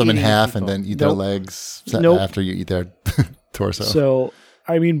don't cut them in half people. and then eat their legs after you eat their torso. So,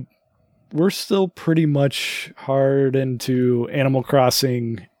 I mean, we're still pretty much hard into Animal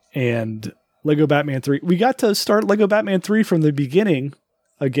Crossing and Lego Batman 3. We got to start Lego Batman 3 from the beginning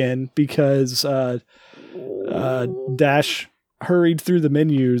again because Dash hurried through the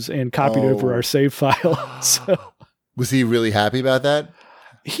menus and copied over our save file. So, was he really happy about that?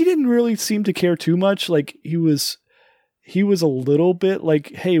 He didn't really seem to care too much. Like he was a little bit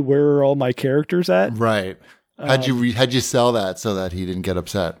like, "Hey, where are all my characters at?" Right. How'd you sell that so that he didn't get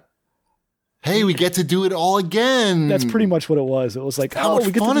upset? Hey, we get to do it all again. That's pretty much what it was. It was like, how much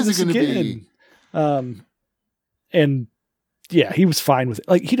we get fun to do is it this going to again. be? And yeah, he was fine with it.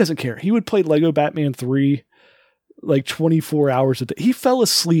 Like he doesn't care. He would play Lego Batman 3 like 24 hours a day. He fell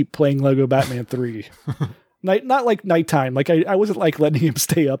asleep playing Lego Batman 3. Not like nighttime. Like I wasn't like letting him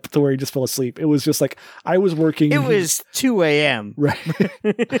stay up to where he just fell asleep. It was just like I was working. It was 2 a.m. Right.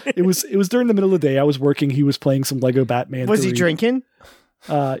 It was during the middle of the day. I was working. He was playing some Lego Batman. Was 3. he drinking?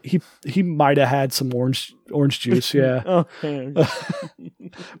 He might have had some orange juice. Yeah. Okay.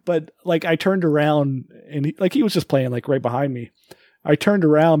 But like I turned around and he was just playing like right behind me. I turned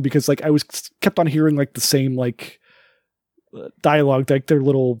around because like I was kept on hearing like the same like dialogue, like their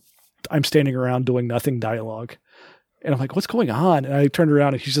little I'm standing around doing nothing dialogue. And I'm like, what's going on? And I turned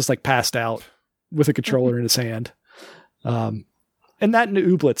around and he's just like passed out with a controller in his hand. And that and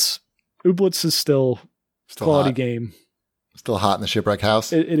Ooblets. Ooblets is still quality hot. Game. Still hot in the Shipwreck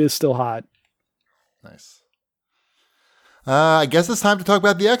house? It is still hot. Nice. I guess it's time to talk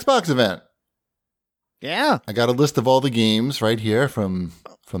about the Xbox event. Yeah. I got a list of all the games right here from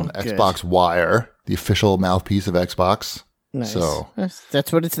Xbox Wire, the official mouthpiece of Xbox. Nice. So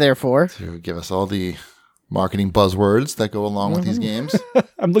that's what it's there for. To give us all the marketing buzzwords that go along with these games.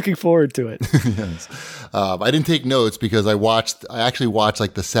 I'm looking forward to it. Yes. I didn't take notes because I actually watched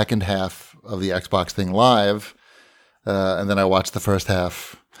like the second half of the Xbox thing live. And then I watched the first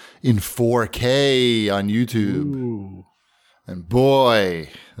half in 4K on YouTube. Ooh. And boy,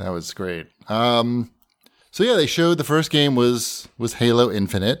 that was great. So yeah, they showed the first game was Halo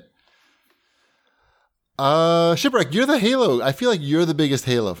Infinite. Shipwreck, you're the Halo. I feel like you're the biggest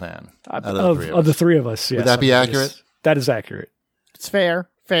Halo fan out of the three of us. Yes, would that be accurate? That is accurate. It's fair.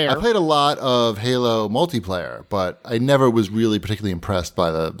 I played a lot of Halo multiplayer, but I never was really particularly impressed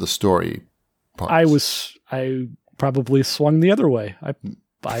by the story parts. I probably swung the other way.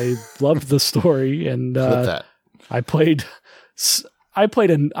 I loved the story, and that. I played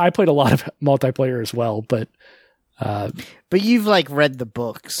a lot of multiplayer as well, but you've like read the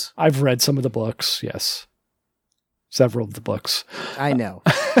books. I've read some of the books, yes. Several of the books. I know.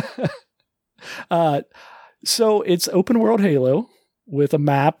 So it's open world Halo with a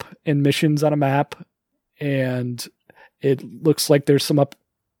map and missions on a map, and it looks like there's some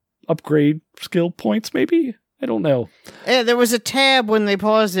upgrade skill points, maybe? I don't know. Yeah, there was a tab when they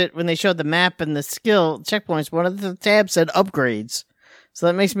paused it, when they showed the map and the skill checkpoints. One of the tabs said upgrades. So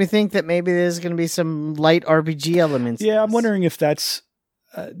that makes me think that maybe there's going to be some light RPG elements. Yeah, I'm wondering if that's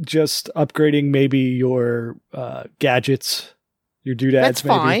just upgrading maybe your gadgets, your doodads. That's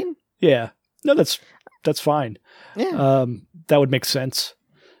maybe. Fine. Yeah. No, that's fine. Yeah. That would make sense.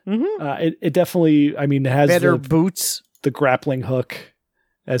 Mm-hmm. It definitely, I mean, it has better boots, the grappling hook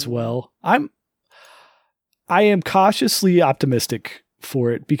as well. I am cautiously optimistic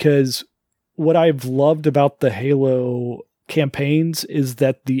for it because what I've loved about the Halo campaigns is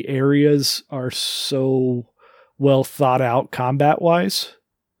that the areas are so well thought out combat wise,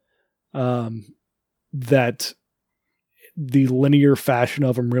 that the linear fashion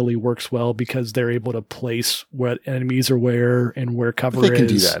of them really works well because they're able to place what enemies are where and where cover is. They can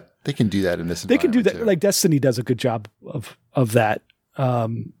do that. They can do that in this environment. They can do that. Too. Like Destiny does a good job of that.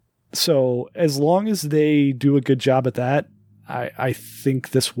 So as long as they do a good job at that, I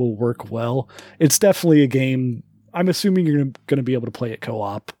think this will work well. It's definitely a game. I'm assuming you're going to be able to play it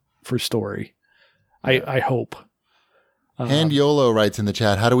co-op for story. Yeah. I hope. And YOLO writes in the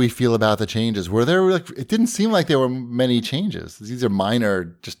chat, how do we feel about the changes? Were there it didn't seem like there were many changes. These are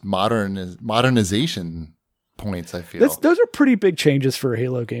minor, just modernization points, I feel. Those are pretty big changes for a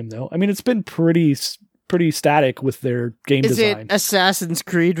Halo game, though. I mean, it's been pretty static with their game design. Is it Assassin's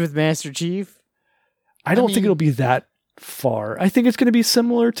Creed with Master Chief? I don't think it'll be that far. I think it's going to be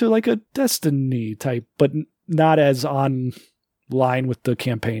similar to like a Destiny type, but not as on line with the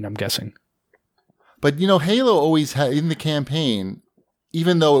campaign, I'm guessing. But, Halo always had, in the campaign,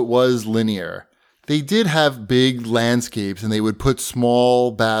 even though it was linear, they did have big landscapes and they would put small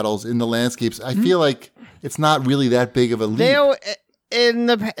battles in the landscapes. I feel like it's not really that big of a leap. In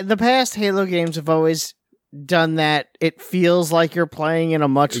the past, Halo games have always done that. It feels like you're playing in a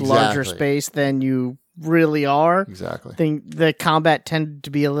much larger space than you really are. Exactly. The combat tended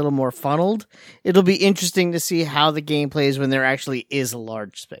to be a little more funneled. It'll be interesting to see how the game plays when there actually is a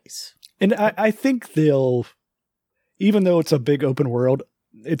large space. And I think they'll, even though it's a big open world,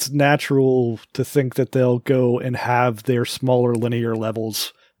 it's natural to think that they'll go and have their smaller linear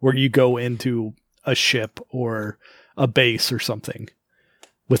levels where you go into a ship or a base or something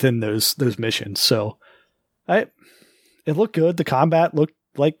within those missions. So it looked good. The combat looked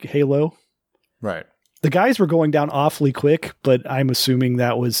like Halo. Right. The guys were going down awfully quick, but I'm assuming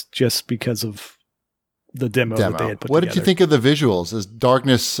that was just because of the demo. That they had put What together. did you think of the visuals? As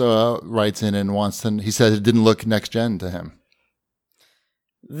Darkness writes in and wants to, he said it didn't look next gen to him.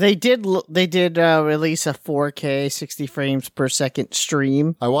 They did release a 4K 60 frames per second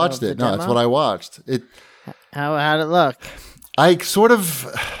stream. I watched it. No, that's what I watched. How'd it look?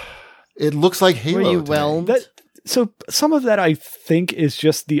 It looks like Halo. Were you whelmed? So some of that I think is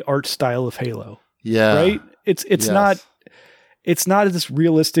just the art style of Halo. Yeah. Right? It's not as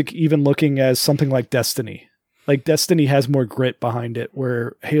realistic even looking as something like Destiny. Like Destiny has more grit behind it,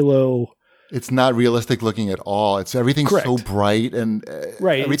 where Halo It's not realistic looking at all. Everything's Correct. so bright and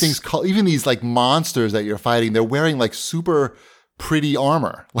Right. everything's even these like monsters that you're fighting, they're wearing like super pretty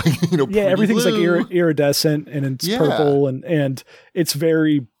armor. Like, everything's blue. like iridescent and it's purple and it's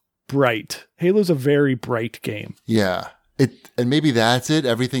very bright. Halo's a very bright game. Yeah. And maybe that's it.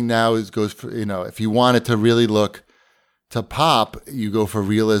 Everything now goes for, if you want it to really look to pop, you go for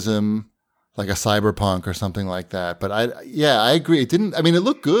realism, like a Cyberpunk or something like that. But I agree. It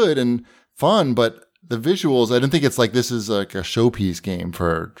looked good and fun, but the visuals, I don't think it's like this is like a showpiece game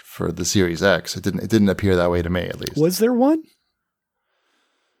for the Series X. It didn't appear that way to me, at least. Was there one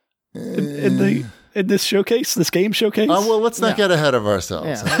in this showcase, this game showcase? Well, let's not get ahead of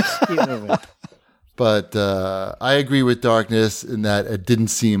ourselves. Yeah, let's keep moving. But I agree with Darkness in that it didn't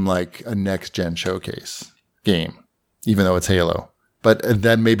seem like a next-gen showcase game, even though it's Halo. But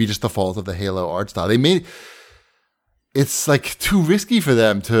that may be just the fault of the Halo art style. It's like too risky for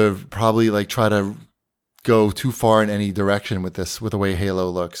them to probably like try to go too far in any direction with the way Halo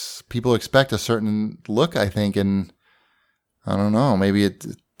looks. People expect a certain look, I think, and I don't know. Maybe they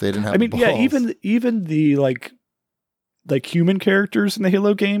didn't have. Even the like human characters in the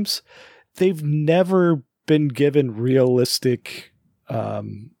Halo games, they've never been given realistic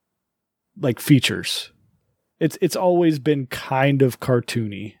like features. It's always been kind of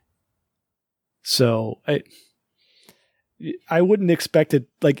cartoony. So I wouldn't expect it.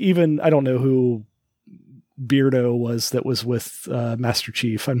 Like, even I don't know who Beardo was that was with Master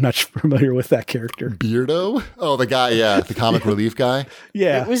Chief. I'm not familiar with that character. Beardo? Oh, the guy, the comic relief guy.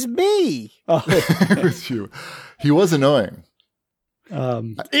 Yeah, it was me. Oh. It was you. He was annoying.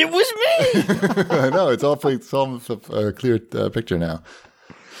 It was me. I know, it's all a clear picture now.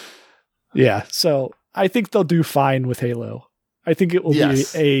 Yeah, so I think they'll do fine with Halo. I think it will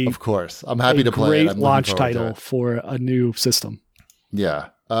be of course. I'm happy to play it. Great launch title for a new system. Yeah.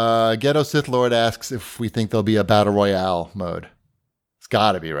 Ghetto Sith Lord asks if we think there'll be a Battle Royale mode. It's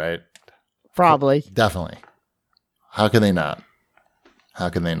got to be, right? Probably. Definitely. How can they not?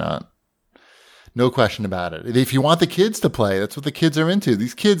 No question about it. If you want the kids to play, that's what the kids are into.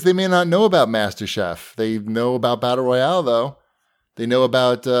 These kids, they may not know about MasterChef. They know about Battle Royale, though. They know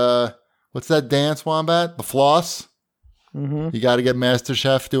about, what's that dance, Wombat? The floss. Mm-hmm. You got to get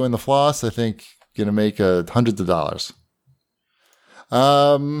MasterChef doing the floss. I think you're going to make hundreds of dollars.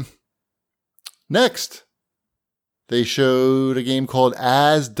 Next, they showed a game called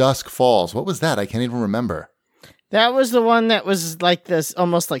As Dusk Falls. What was that? I can't even remember. That was the one that was like this,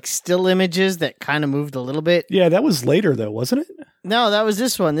 almost like still images that kind of moved a little bit. Yeah, that was later though, wasn't it? No, that was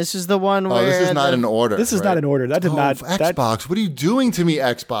this one. This is the one where this is not in order. This is not in order. That did not. Xbox, what are you doing to me,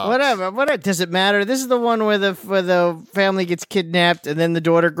 Xbox? Whatever. Does it matter? This is the one where the family gets kidnapped and then the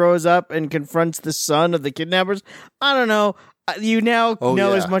daughter grows up and confronts the son of the kidnappers. I don't know. You now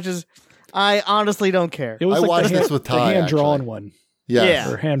know as much as I honestly don't care. It was I like watched this with Ty, the hand-drawn one. Yes.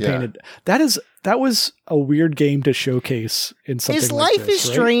 Or hand-painted. That was a weird game to showcase in something Is like Life this, is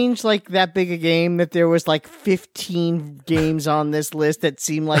right? Strange like that big a game that there was like 15 games on this list that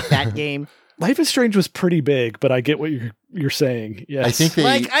seemed like that game? Life is Strange was pretty big, but I get what you're saying. Yes. I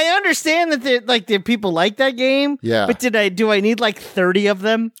think I understand that there people like that game. Yeah. But do I need like 30 of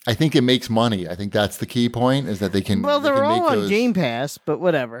them? I think it makes money. I think that's the key point, is that they can. Well, they're they can all make on those... Game Pass, but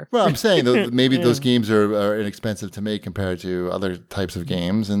whatever. Well, I'm saying maybe those games are inexpensive to make compared to other types of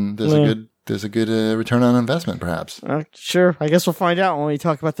games, and there's a good return on investment, perhaps. Sure. I guess we'll find out when we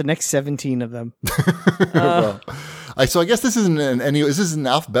talk about the next 17 of them. So I guess this isn't this is in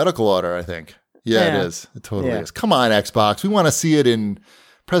alphabetical order, I think. Yeah, it is. It totally is. Come on, Xbox. We want to see it in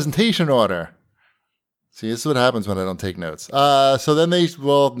presentation order. See, this is what happens when I don't take notes. So then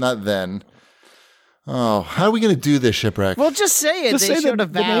not then. Oh, how are we going to do this, Shipwreck? Well, just say it. Just they say showed the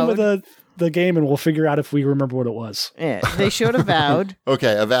Avowed. name of the game, and we'll figure out if we remember what it was. Yeah, they showed Avowed.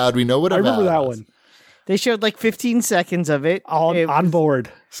 Okay, Avowed. We know what Avowed is. I remember that one. They showed like 15 seconds of it. On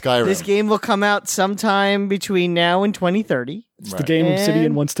board. Skyrim. This game will come out sometime between now and 2030. It's the game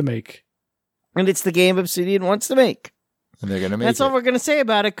Obsidian wants to make. And it's the game Obsidian wants to make. And they're going to make it. That's all we're going to say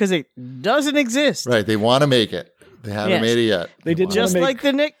about it because it doesn't exist. Right. They want to make it. They haven't made it yet. They did just like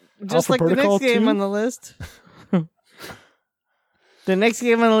the next game on the list. The next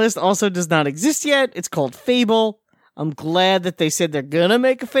game on the list also does not exist yet. It's called Fable. I'm glad that they said they're going to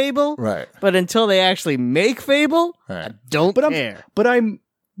make a Fable. Right. But until they actually make Fable, I don't care.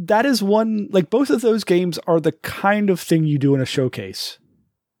 That is one, like both of those games are the kind of thing you do in a showcase.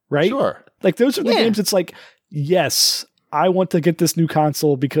 Right? Sure. Like those are the games it's like, yes, I want to get this new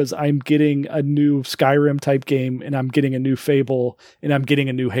console because I'm getting a new Skyrim type game and I'm getting a new Fable and I'm getting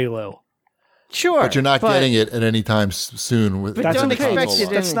a new Halo. Sure, but you're not getting it at any time soon. With that's don't okay. expect it.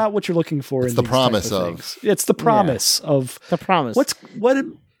 That's not what you're looking for. It's in the these promise type of. things. It's the promise of the promise. What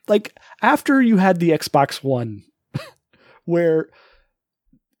like after you had the Xbox One, where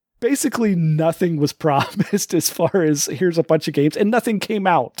basically nothing was promised as far as here's a bunch of games, and nothing came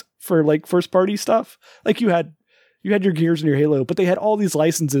out for like first party stuff. Like you had your Gears and your Halo, but they had all these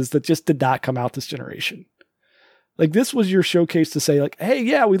licenses that just did not come out this generation. Like this was your showcase to say like, hey,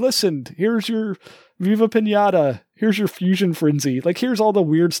 yeah, we listened. Here's your Viva Pinata. Here's your Fusion Frenzy. Like here's all the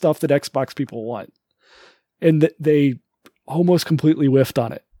weird stuff that Xbox people want. And they almost completely whiffed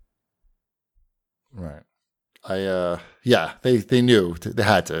on it. Right. They knew they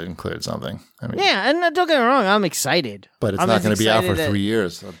had to include something. I mean, yeah, and don't get me wrong, I'm excited. But it's not going to be out for 3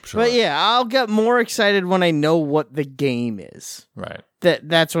 years, I'm sure. But yeah, I'll get more excited when I know what the game is. Right.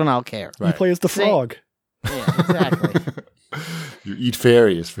 That's when I'll care. Right. You play as the frog. Yeah, exactly. You eat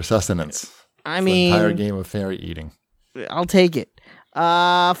fairies for sustenance. I mean, an entire game of fairy eating. I'll take it.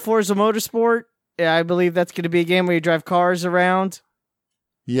 Forza Motorsport. I believe that's going to be a game where you drive cars around.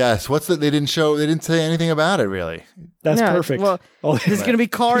 Yes. What's that? They didn't say anything about it, really. That's perfect. Well, there's going to be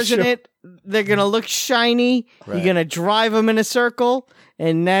cars in it. They're going to look shiny. Right. You're going to drive them in a circle,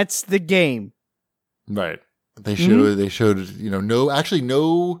 and that's the game. Right. They showed,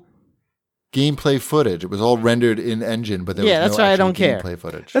 no gameplay footage. It was all rendered in engine, but there was that's no why I don't gameplay care.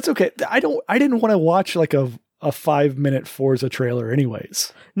 Footage. That's okay. I didn't want to watch like a 5-minute Forza trailer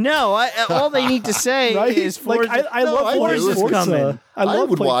anyways. No, all they need to say right? is Forza. Like, I love Forza. Coming. I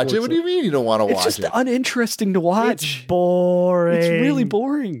would watch Forza. It. What do you mean you don't want to watch it? It's just uninteresting to watch. It's boring. It's really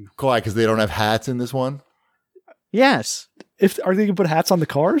boring. Why? Because they don't have hats in this one? Yes. Are they going to put hats on the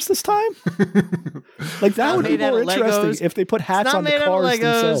cars this time? Like that would be more interesting if they put hats on the cars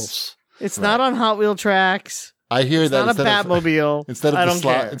themselves. It's not on Hot Wheel tracks. I hear it's that not a Batmobile. Instead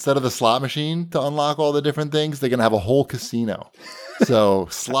of the slot machine to unlock all the different things, they're gonna have a whole casino. So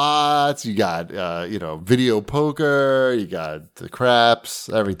slots, you got video poker, you got the craps,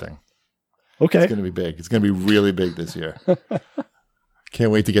 everything. Okay, it's gonna be big. It's gonna be really big this year.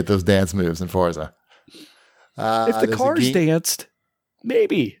 Can't wait to get those dance moves in Forza. If the cars danced,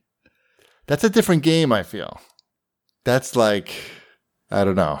 maybe. That's a different game. I feel. That's like, I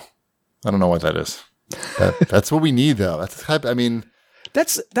don't know what that is. That's what we need, though. That's the type. I mean,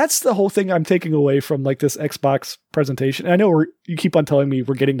 that's the whole thing I'm taking away from like this Xbox presentation. And I know you keep on telling me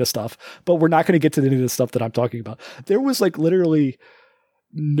we're getting to stuff, but we're not going to get to any of the stuff that I'm talking about. There was like literally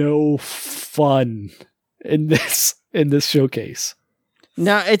no fun in this showcase.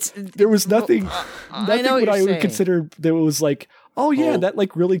 No, there was nothing. Nothing what I would consider that was like, oh yeah, that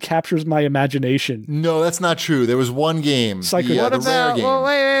like really captures my imagination. No, that's not true. There was one game. What about? Well,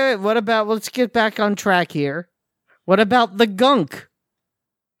 wait. What about? Let's get back on track here. What about the Gunk?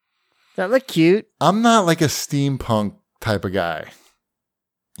 That looked cute. I'm not like a steampunk type of guy.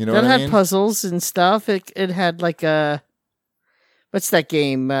 You know what I mean? That had puzzles and stuff. It had like a. What's that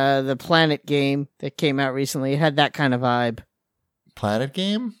game? The Planet game that came out recently. It had that kind of vibe. Planet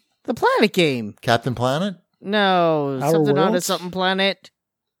game? The Planet game. Captain Planet? No, Our something on a Worlds? something planet.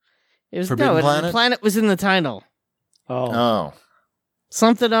 It was Forbidden Planet? The planet was in the title. Oh.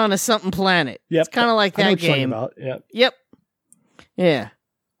 Something on a something planet. Yep. It's kind of like I know that what you're talking game. about. Yep. Yep. Yeah.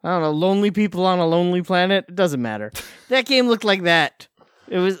 I don't know. Lonely people on a lonely planet. It doesn't matter. That game looked like that.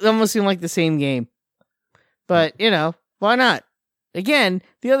 It almost seemed like the same game. But why not? Again,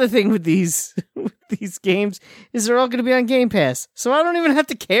 the other thing with these games is they're all going to be on Game Pass, so I don't even have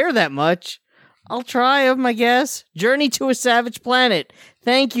to care that much. I'll try them, I guess. Journey to a Savage Planet.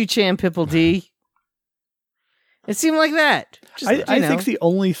 Thank you, Chan Pipple D. It seemed like that. I think the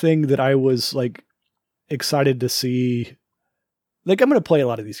only thing that I was like excited to see, like I'm going to play a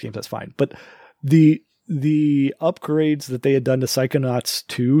lot of these games, that's fine, but the upgrades that they had done to Psychonauts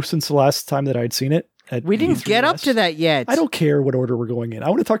 2 since the last time that I'd seen it. We didn't get up to that yet. I don't care what order we're going in. I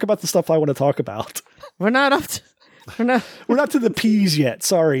want to talk about the stuff I want to talk about. We're not up to... We're not to the P's yet.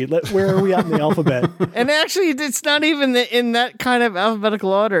 Sorry. Where are we at in the alphabet? And actually, it's not even in that kind of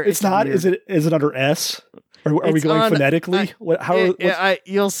alphabetical order. It's not. Weird. Is it under S? Or are we going phonetically?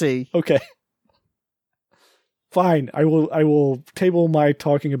 You'll see. Okay. Fine. I will table my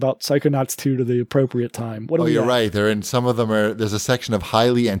talking about Psychonauts 2 to the appropriate time. You're right. Some of them there's a section of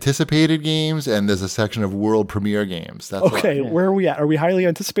highly anticipated games and there's a section of world premiere games. That's okay. Where are we at? Are we highly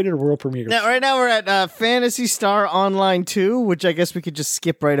anticipated or world premiere? Right now we're at Phantasy Star Online 2, which I guess we could just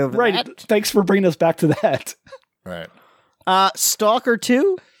skip right over. Right. That. Thanks for bringing us back to that. Right. Stalker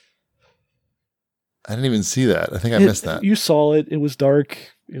 2. I didn't even see that. I think I missed that. You saw it. It was dark.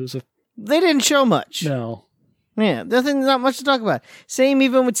 It was They didn't show much. No. Yeah, there's not much to talk about. Same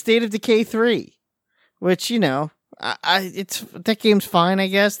even with State of Decay 3, which, it's that game's fine, I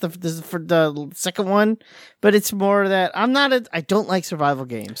guess, for the second one, but it's more that I don't like survival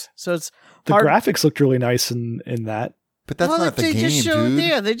games, so it's the hard. graphics looked really nice in that. But that's not the game, dude.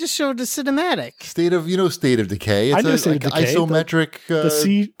 Yeah, they just showed the cinematic. State of Decay. It's I know State of Decay. Isometric.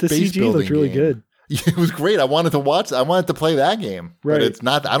 The CG looked really good. It was great. I wanted to watch. I wanted to play that game, right? But it's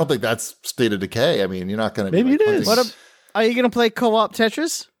not. I don't think that's State of Decay. I mean, you're not going to. Maybe it is. Are you going to play co-op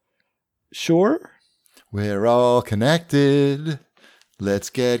Tetris? Sure. We're all connected. Let's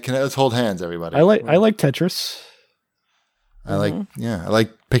get connected. Let's hold hands, everybody. I like Tetris. I like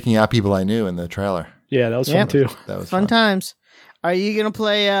picking out people I knew in the trailer. Yeah, that was fun too. That was fun times. Are you going to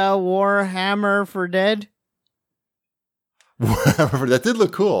play Warhammer for Dead? Warhammer, that did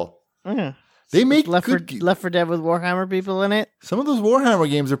look cool. Yeah. They make Left 4 Dead with Warhammer people in it. Some of those Warhammer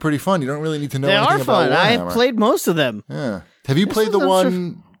games are pretty fun. You don't really need to know anything about Warhammer. They are fun. I played most of them. Yeah. Have you played the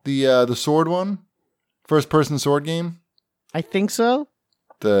one, the sword one? First person sword game? I think so.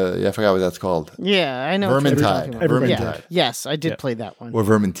 I forgot what that's called. Yeah, I know. Vermintide. Vermintide. Yes, I did play that one. Or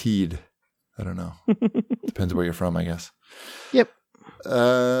Vermintide. I don't know. Depends where you're from, I guess. Yep.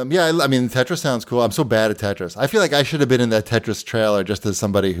 I mean, Tetris sounds cool. I'm so bad at Tetris. I feel like I should have been in that Tetris trailer just as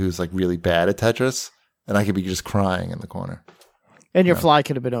somebody who's like really bad at Tetris, and I could be just crying in the corner. And your fly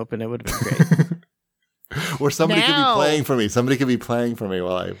could have been open. It would have been great. Or somebody could be playing for me. Somebody could be playing for me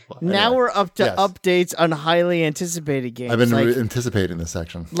while I. Now we're up to updates on highly anticipated games. I've been anticipating this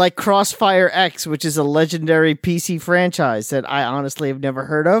section. Like Crossfire X, which is a legendary PC franchise that I honestly have never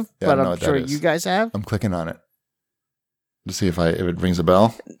heard of, but I'm sure you guys have. I'm clicking on it to see if it rings a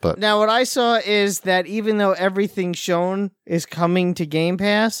bell. But now what I saw is that even though everything shown is coming to Game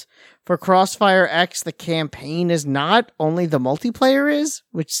Pass, for Crossfire X, the campaign is not, only the multiplayer is,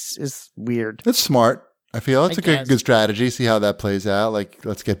 which is weird. That's smart. I feel it's a good strategy. See how that plays out. Like,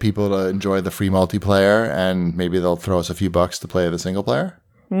 let's get people to enjoy the free multiplayer, and maybe they'll throw us a few bucks to play the single player.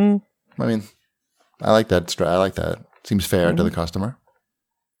 I mean, I like that. I like that. Seems fair to the customer.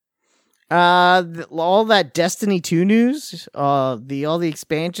 All that Destiny 2 news. All the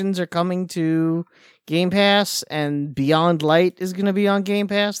expansions are coming to Game Pass, and Beyond Light is going to be on Game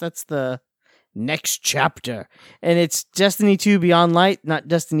Pass. That's the next chapter, and it's Destiny 2 Beyond Light, not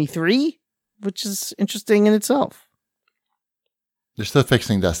Destiny 3. Which is interesting in itself. They're still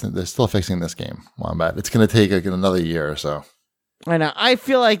fixing Destiny. They're still fixing this game, Wombat. It's going to take another year or so. I know. I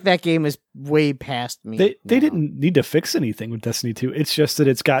feel like that game is way past me. They didn't need to fix anything with Destiny 2. It's just that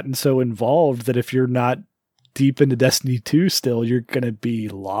it's gotten so involved that if you're not deep into Destiny 2 still, you're going to be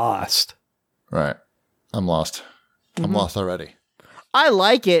lost. Right. I'm lost. I'm lost already. I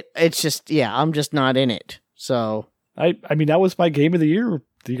like it. It's just, I'm just not in it. So I mean, that was my game of the year.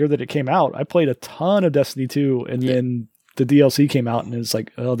 The year that it came out, I played a ton of Destiny 2, and then the DLC came out, and it was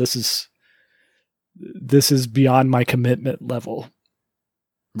like, oh, this is beyond my commitment level.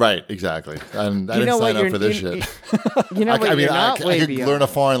 Right, exactly. And I didn't sign up for this shit. You know what? I could learn a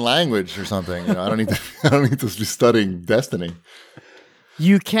foreign language or something. I don't need to be studying Destiny.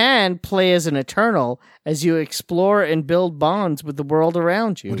 You can play as an Eternal as you explore and build bonds with the world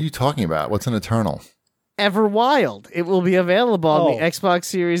around you. What are you talking about? What's an Eternal? Everwild. It will be available on the Xbox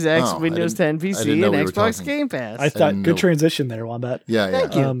Series X, Windows 10 PC, and Xbox Game Pass. I thought good transition there, Wombat. Yeah.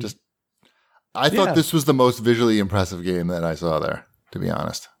 Thank you. I thought this was the most visually impressive game that I saw there, to be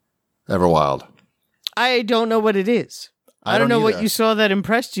honest. Everwild. I don't know what it is. I don't know what you saw that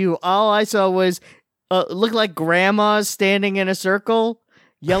impressed you. All I saw was look like grandmas standing in a circle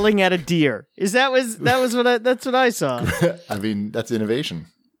yelling at a deer. That's what I saw. I mean, that's innovation.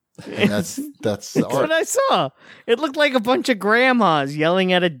 And that's what I saw. It looked like a bunch of grandmas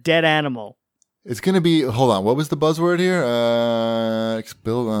yelling at a dead animal. It's going to be. Hold on. What was the buzzword here?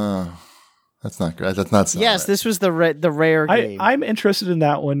 That's not great. That's not. Yes, this was the rare game. I'm interested in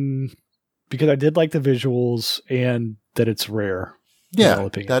that one because I did like the visuals and that it's rare. Yeah,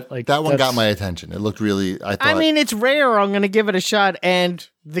 that one got my attention. It looked really. I mean, it's rare. I'm going to give it a shot, and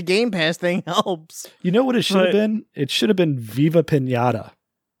the Game Pass thing helps. You know what it should have been? It should have been Viva Pinata.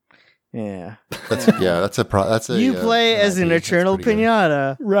 Yeah, that's a. You play as an Eternal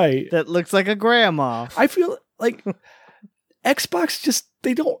Pinata, right? That looks like a grandma. I feel like Xbox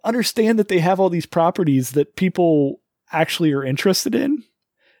they don't understand that they have all these properties that people actually are interested in,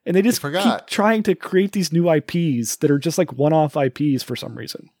 and they just keep trying to create these new IPs that are just like one-off IPs for some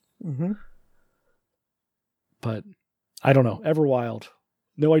reason. Mm-hmm. But I don't know. Everwild,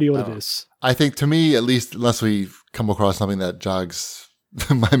 no idea what it is. I think, to me, at least, unless we come across something that jogs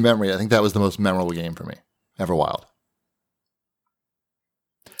my memory, I think that was the most memorable game for me. Everwild.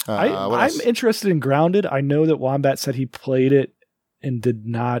 I'm interested in Grounded. I know that Wombat said he played it and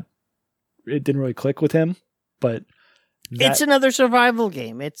it didn't really click with him, but it's another survival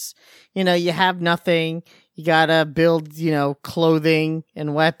game. It's, you have nothing. You gotta build, clothing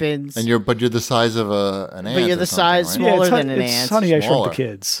and weapons. And you're the size of an ant. But you're the size smaller than an ant. It's Honey, I Shrunk the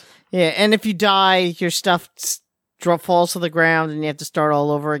Kids. Yeah, and if you die, your stuff falls to the ground, and you have to start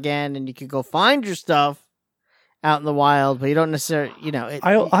all over again. And you can go find your stuff out in the wild, but you don't necessarily,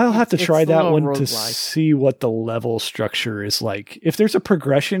 I'll have to try that one to see what the level structure is like. If there's a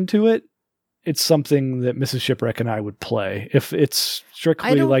progression to it, it's something that Mrs. Shipwreck and I would play. If it's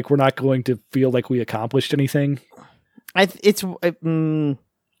strictly like we're not going to feel like we accomplished anything, you're gonna.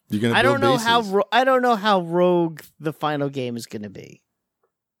 I don't know I don't know how rogue the final game is going to be.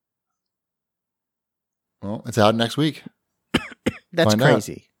 Well, it's out next week. That's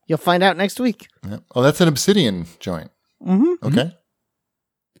crazy. You'll find out next week. Yeah. Oh, that's an Obsidian joint. Mm-hmm. Okay.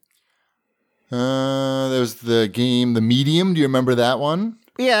 There's the game, The Medium. Do you remember that one?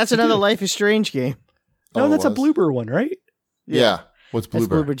 Yeah, that's another Life is Strange game. No, that's a Bloober one, right? Yeah. What's Bloober? That's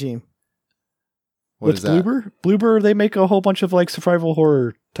Bloober Team. What's that? Bloober? Bloober, they make a whole bunch of like survival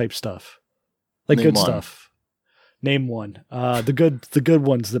horror type stuff. Like Name good one. Stuff. Name one. The good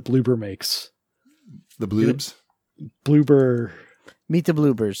ones that Bloober makes. The Bloobs? Bloober. Meet the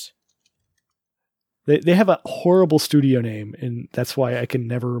Bloobers. They have a horrible studio name, and that's why I can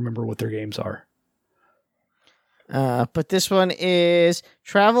never remember what their games are. But this one is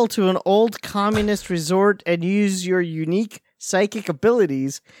travel to an old communist resort and use your unique psychic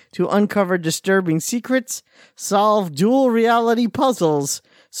abilities to uncover disturbing secrets, solve dual reality puzzles,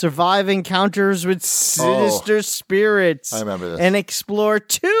 survive encounters with sinister spirits, I remember this. and explore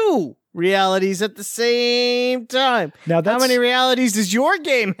 2 realities at the same time. Now, how many realities does your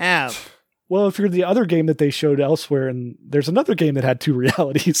game have? Well, if you're the other game that they showed elsewhere, and there's another game that had 2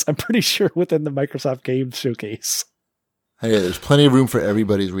 realities, I'm pretty sure within the Microsoft Game Showcase. Hey, there's plenty of room for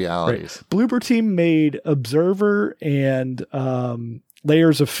everybody's realities. Right. Bloober Team made Observer and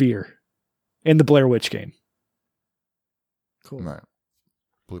Layers of Fear in the Blair Witch game. Cool. All right.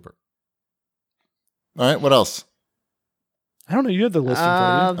 Bloober. All right, what else? I don't know. You have the list in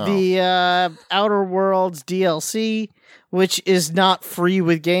front of you. The Outer Worlds DLC, which is not free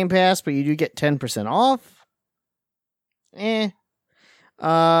with Game Pass, but you do get 10% off. And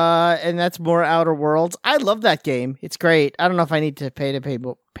that's more Outer Worlds. I love that game. It's great. I don't know if I need to pay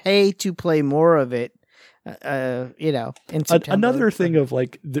to play more of it. In September. Another thing of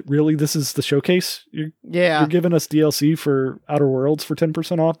like, really, this is the showcase. You're giving us DLC for Outer Worlds for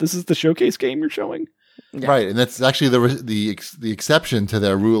 10% off. This is the showcase game you're showing. Yeah. Right, and that's actually the exception to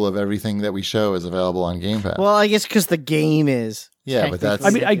their rule of everything that we show is available on Game Pass. Well, I guess because the game is. Yeah, but that's.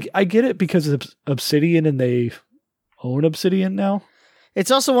 I mean, I get it because it's Obsidian and they own Obsidian now.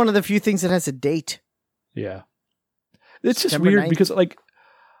 It's also one of the few things that has a date. Yeah, it's just weird 9th. Because like,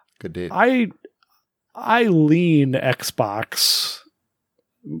 good date. I lean Xbox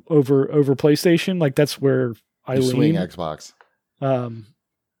over PlayStation. Like that's where I lean. Swing Xbox. I'm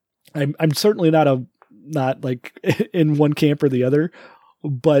certainly not like in one camp or the other,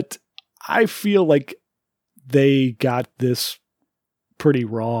 but I feel like they got this pretty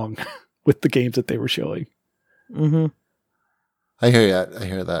wrong with the games that they were showing. Mm-hmm. I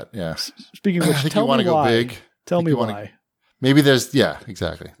hear that. Yeah. Speaking of which, tell me why. Go big. Tell me why. Maybe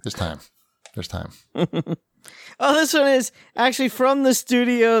exactly. There's time. Oh, this one is actually from the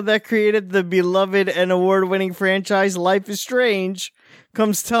studio that created the beloved and award-winning franchise Life is Strange.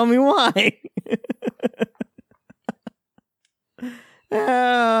 Comes Tell Me Why.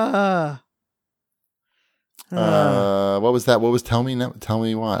 What was that? What was Tell Me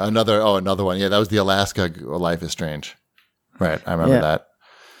Why? Another one. Yeah, that was the Alaska Life is Strange. Right, I remember that.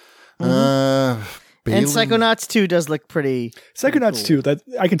 Mm-hmm. And Psychonauts 2 does look pretty Psychonauts cool. 2, that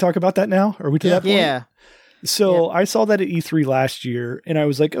I can talk about that now? Are we to that point? Yeah. So I saw that at E3 last year, and I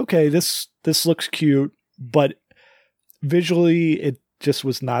was like, okay, this looks cute, but visually it just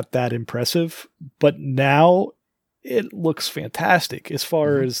was not that impressive. But now it looks fantastic as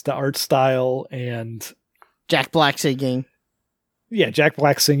far as the art style and Jack Black singing. Yeah, Jack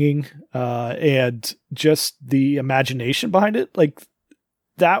Black singing, and just the imagination behind it. Like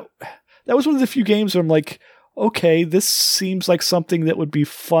that was one of the few games where I'm like, okay, this seems like something that would be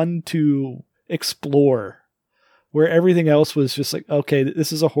fun to explore. Where everything else was just like, okay,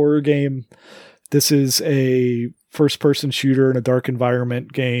 this is a horror game. This is a first-person shooter in a dark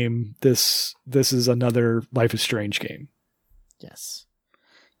environment game. This is another Life is Strange game. Yes.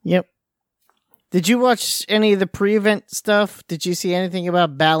 Yep. Did you watch any of the pre-event stuff? Did you see anything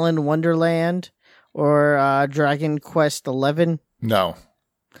about Balan Wonderland or Dragon Quest XI? No.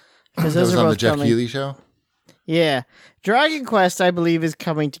 Because That those was are on both the Jeff coming. Keighley show? Yeah. Dragon Quest, I believe, is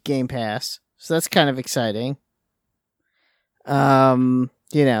coming to Game Pass. So that's kind of exciting.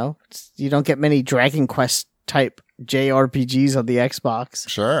 You know, you don't get many Dragon Quest type JRPGs on the Xbox.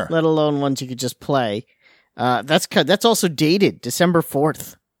 Sure. Let alone ones you could just play. That's also dated December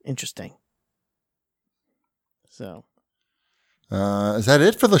 4th. Interesting. So, is that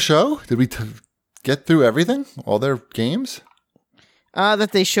it for the show? Did we get through everything? All their games?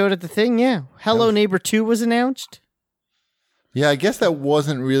 that they showed at the thing, yeah. Hello Neighbor 2 was announced. Yeah, I guess that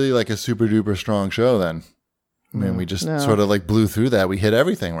wasn't really like a super duper strong show then. I mean, we just sort of like blew through that. We hit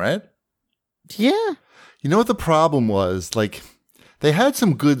everything, right? Yeah. You know what the problem was? Like, they had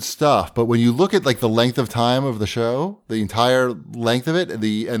some good stuff, but when you look at like the length of time of the show, the entire length of it, and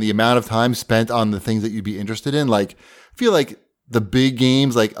the amount of time spent on the things that you'd be interested in, like, I feel like the big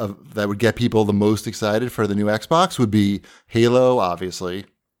games like that would get people the most excited for the new Xbox would be Halo, obviously.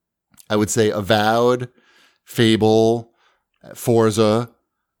 I would say Avowed, Fable, Forza.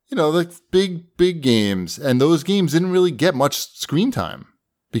 You know, the big games, and those games didn't really get much screen time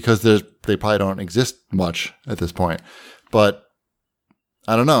because they probably don't exist much at this point. But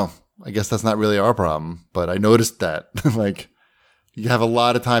I don't know. I guess that's not really our problem. But I noticed that like you have a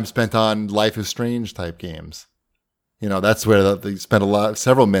lot of time spent on Life is Strange type games. You know, that's where they spent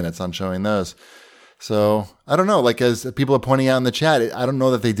several minutes on showing those. So I don't know. Like as people are pointing out in the chat, I don't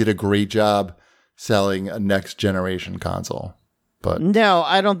know that they did a great job selling a next generation console. But no,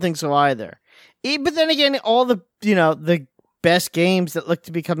 I don't think so either. But then again, all the best games that look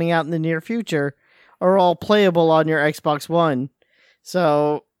to be coming out in the near future are all playable on your Xbox One.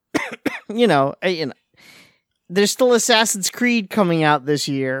 So, there's still Assassin's Creed coming out this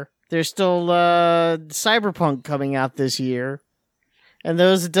year. There's still Cyberpunk coming out this year. And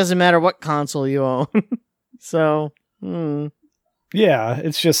those, it doesn't matter what console you own. So, yeah,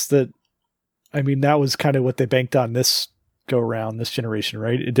 it's just that, I mean, that was kind of what they banked on this go around, this generation,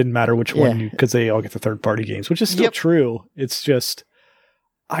 right? It didn't matter which one, because they all get the third-party games, which is still true. It's just,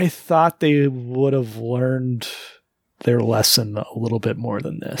 I thought they would have learned their lesson a little bit more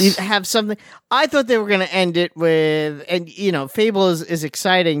than this. You have something. I thought they were going to end it with, and Fable is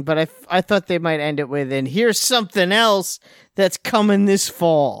exciting, but I thought they might end it with, and here's something else that's coming this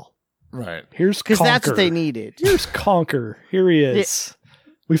fall. Right. Here's because that's what they needed. Here's Conker. Here he is.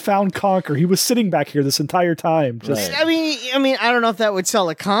 We found Conker. He was sitting back here this entire time. Just, right. I mean, I don't know if that would sell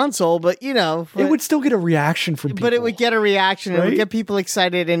a console, but it would still get a reaction from people. But it would get a reaction. Right? It would get people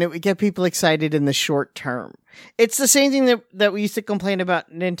excited, and it would get people excited in the short term. It's the same thing that we used to complain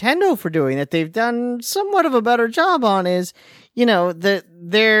about Nintendo for doing, that they've done somewhat of a better job on. Is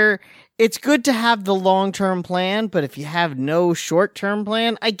it's good to have the long term plan, but if you have no short term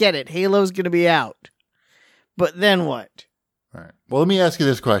plan, I get it. Halo's going to be out, but then what? All right. Well, let me ask you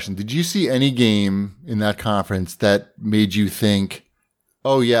this question. Did you see any game in that conference that made you think,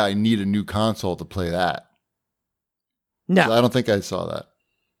 oh, yeah, I need a new console to play that? No. I don't think I saw that.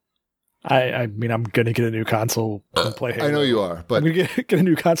 I mean, I'm going to get a new console and play Halo. I know you are, but... I'm going to get a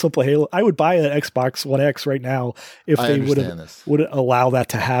new console and play Halo. I would buy an Xbox One X right now if they would allow that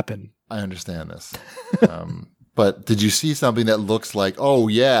to happen. I understand this. But did you see something that looks like, oh,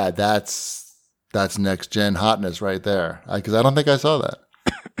 yeah, that's next gen hotness right there? Because I don't think I saw that.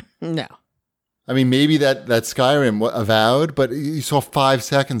 No. I mean, maybe that Skyrim Avowed, but you saw 5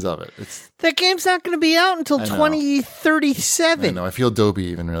 seconds of it. That game's not going to be out until 2037. I know. I feel dopey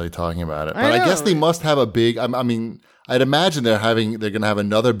even really talking about it. But I guess they must have a big... I mean, I'd imagine they're going to have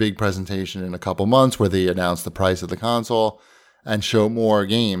another big presentation in a couple months where they announce the price of the console and show more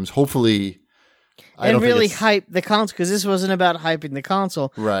games. Hopefully... And really hype the console, because this wasn't about hyping the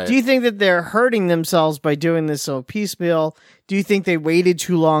console. Right. Do you think that they're hurting themselves by doing this so piecemeal? Do you think they waited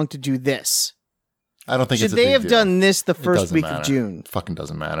too long to do this? I don't think it's a big deal. Should they have done this the first week of June? Fucking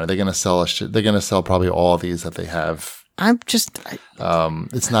doesn't matter. They're gonna sell They're gonna sell probably all of these that they have.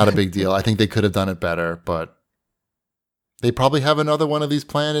 It's not a big deal. I think they could have done it better, but they probably have another one of these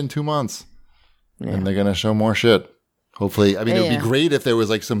planned in 2 months, and they're gonna show more shit. Hopefully, I mean, it would be great if there was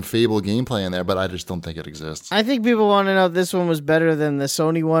like some Fable gameplay in there, but I just don't think it exists. I think people want to know if this one was better than the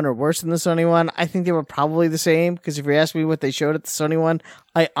Sony one or worse than the Sony one. I think they were probably the same, because if you ask me what they showed at the Sony one,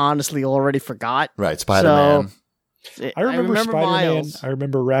 I honestly already forgot. Right, Spider-Man. So, I remember Spider-Man. Miles. I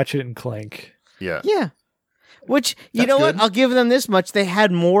remember Ratchet and Clank. Yeah. Yeah. Which, you know what? I'll give them this much. They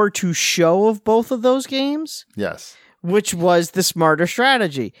had more to show of both of those games. Yes. Which was the smarter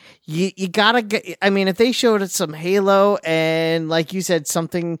strategy. You gotta get, I mean, if they showed us some Halo and, like you said,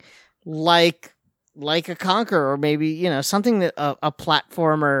 something like like a Conquer, or maybe, something that a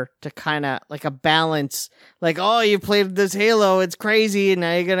platformer to kind of like a balance. Like, oh, you played this Halo, it's crazy, and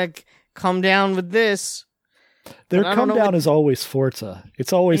now you're gonna come down with this. Their come down is always Forza.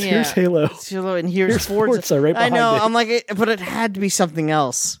 It's always here's Halo. It's Halo, and here's Forza right behind I know. it. I'm like, but it had to be something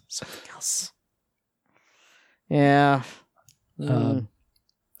else. Yeah.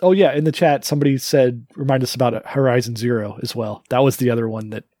 Oh yeah, in the chat, somebody said, remind us about Horizon Zero as well. That was the other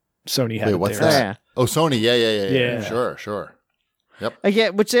one that Sony had. Wait, what's there. that? Oh, Sony. Yeah. Sure. Yep.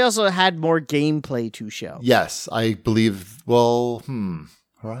 Again, which they also had more gameplay to show. Yes, I believe. Well,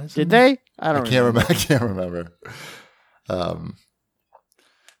 Horizon? Did they? I can't remember.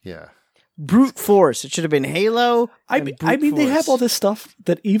 Yeah. Brute Force. It should have been Halo. I mean, they have all this stuff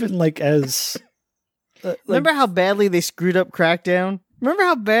that even like as. Remember how badly they screwed up Crackdown? Well,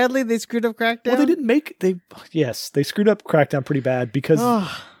 they didn't make they screwed up Crackdown pretty bad because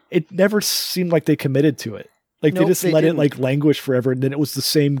it never seemed like they committed to it. Like they just let it like languish forever, and then it was the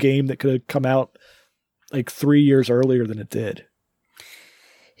same game that could have come out like 3 years earlier than it did.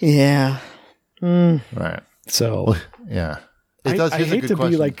 Yeah. Right. So yeah. I hate to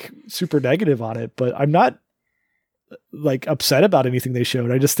be like super negative on it, but I'm not like upset about anything they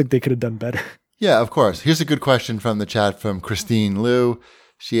showed. I just think they could have done better. Yeah, of course. Here's a good question from the chat from Christine Liu.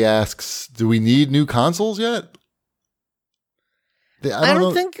 She asks, do we need new consoles yet? I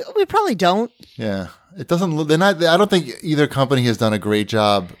don't think we probably don't. Yeah. It doesn't, they're not, I don't think either company has done a great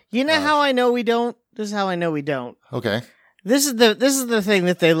job. You know how I know we don't? This is how I know we don't. Okay. This is the thing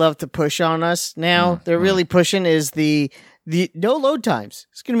that they love to push on us now. They're really pushing is the no load times.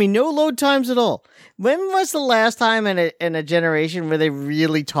 It's going to be no load times at all. When was the last time in a generation where they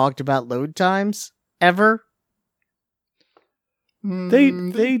really talked about load times? Ever?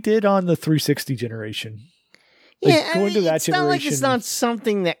 They did on the 360 generation. Like, going to that generation. It's not like it's not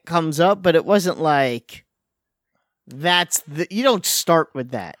something that comes up, but it wasn't like you don't start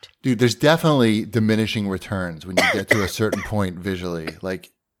with that. Dude, there's definitely diminishing returns when you get to a certain point visually.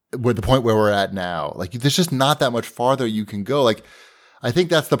 Like, with the point where we're at now, like there's just not that much farther you can go. Like, I think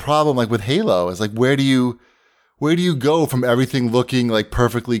that's the problem. Like with Halo, is like where do you go from everything looking like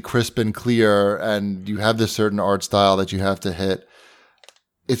perfectly crisp and clear, and you have this certain art style that you have to hit?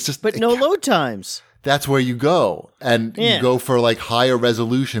 It's just no load times. That's where you go, and you go for like higher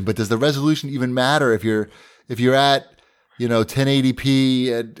resolution. But does the resolution even matter if you're at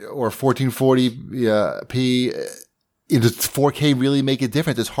 1080p or 1440p? Does 4K really make a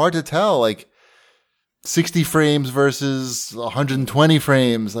difference? It's hard to tell, like 60 frames versus 120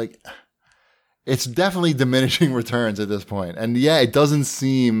 frames. Like, it's definitely diminishing returns at this point. And yeah, it doesn't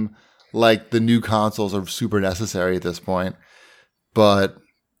seem like the new consoles are super necessary at this point, but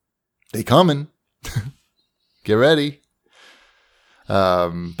they coming. Get ready.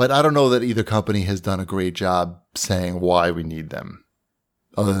 But I don't know that either company has done a great job saying why we need them,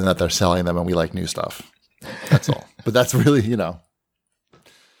 other than that they're selling them and we like new stuff. That's all. But that's really,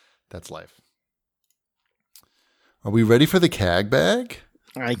 that's life. Are we ready for the CAG bag?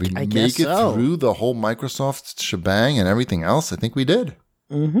 I guess so. We make it through the whole Microsoft shebang and everything else? I think we did.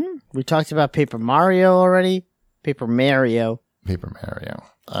 Mm-hmm. We talked about Paper Mario already. Paper Mario.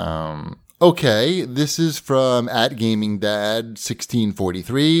 Okay, this is from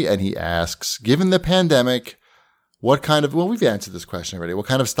 @GamingDad1643, and he asks, given the pandemic, we've answered this question already. What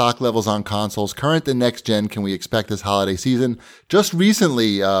kind of stock levels on consoles, current and next gen, can we expect this holiday season? Just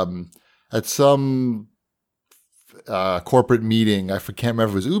recently, at some corporate meeting, I can't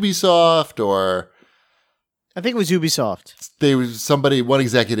remember if it was Ubisoft or... I think it was Ubisoft. One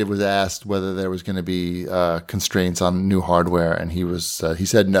executive was asked whether there was going to be constraints on new hardware, and he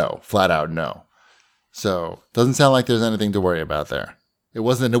said no, flat out no. So doesn't sound like there's anything to worry about there. It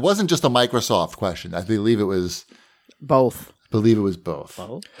wasn't just a Microsoft question. I believe it was both. Both.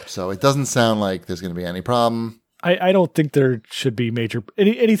 So it doesn't sound like there's going to be any problem. I don't think there should be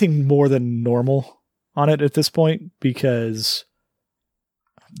anything more than normal on it at this point, because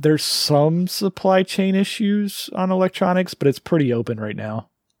there's some supply chain issues on electronics, but it's pretty open right now.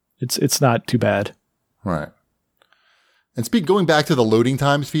 It's not too bad. Right. And going back to the loading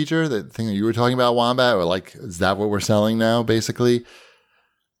times feature, the thing that you were talking about, Wombat, or like, is that what we're selling now, basically?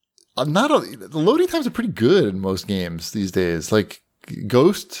 The loading times are pretty good in most games these days. Like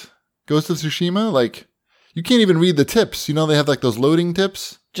Ghost of Tsushima, like you can't even read the tips. They have like those loading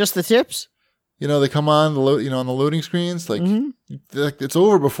tips. Just the tips? They come on on the loading screens. Like, it's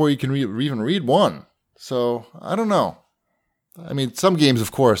over before you can even read one. So I don't know. I mean, some games,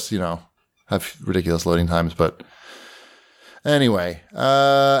 of course, have ridiculous loading times, but anyway,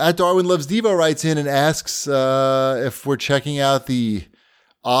 @Darwin Loves Devo writes in and asks if we're checking out the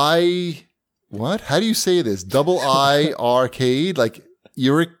What? How do you say this? Double I arcade? Like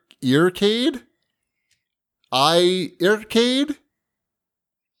earcade? Earcade?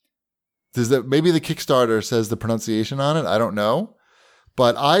 Does that maybe the Kickstarter says the pronunciation on it? I don't know.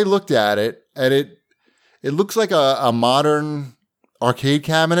 But I looked at it and it looks like a modern arcade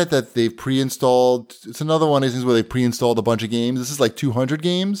cabinet that they've pre-installed. It's another one of these things where they pre-installed a bunch of games. This is like 200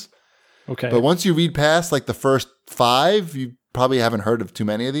 games. Okay. But once you read past like the first 5, you probably haven't heard of too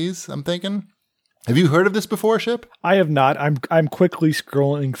many of these, I'm thinking. Have you heard of this before, Ship? I have not. I'm quickly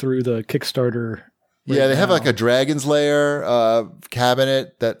scrolling through the Kickstarter. Yeah, they have like a Dragon's Lair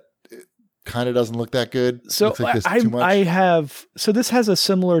cabinet that kind of doesn't look that good. So looks like this too much. So this has a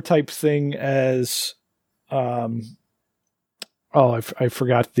similar type thing as, I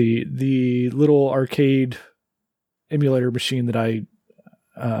forgot the little arcade emulator machine that I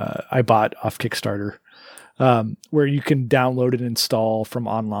bought off Kickstarter, where you can download and install from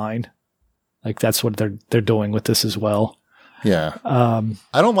online. Like that's what they're doing with this as well. Yeah.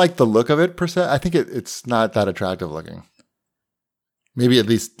 I don't like the look of it per se. I think it's not that attractive looking. Maybe at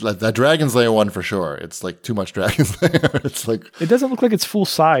least like that Dragon's Lair one for sure. It's like too much Dragon's Lair. It's like it doesn't look like it's full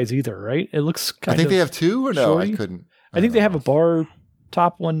size either, right? It looks kind of. I think they have 2 or no? Shorty. I couldn't. I think they have a bar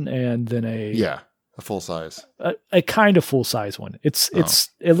top one and then a full size, a kind of full size one. It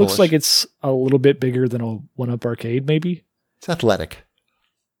looks like it's a little bit bigger than a 1-Up arcade, maybe. It's athletic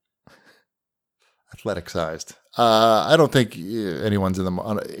sized. I don't think anyone's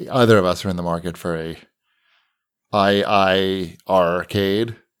either of us are in the market for a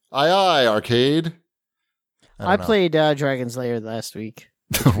arcade. Arcade. I played Dragon's Lair last week.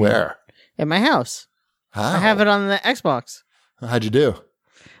 Where? At my house. How? I have it on the Xbox. How'd you do?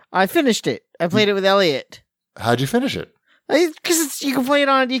 I finished it. I played it with Elliot. How'd you finish it? Because you can play it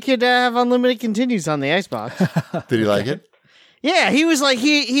on. You could have unlimited continues on the Xbox. Did he like it? Yeah, he was like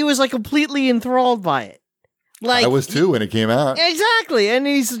he was like completely enthralled by it. Like I was too when it came out. Exactly, and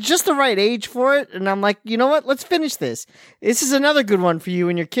he's just the right age for it. And I'm like, you know what? Let's finish this. This is another good one for you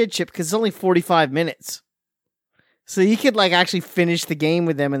and your kid, Chip, because it's only 45 minutes. So you could like actually finish the game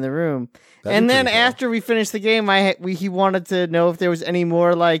with them in the room. And then after we finished the game, he wanted to know if there was any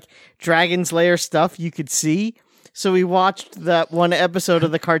more like Dragon's Lair stuff you could see. So we watched that one episode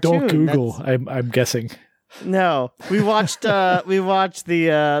of the cartoon. Don't Google. I'm guessing. No, we watched the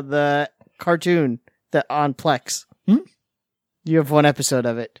cartoon that on Plex. You have one episode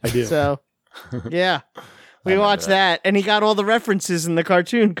of it. I do. So yeah. We watched that, and he got all the references in the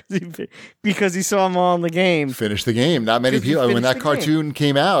cartoon because he saw them all in the game. Finished the game. Not many people. When that cartoon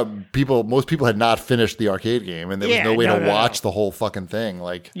came out, most people had not finished the arcade game, and there was no way to watch the whole fucking thing.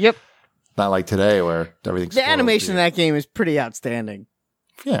 Like, yep, not like today where everything's the animation in that game is pretty outstanding.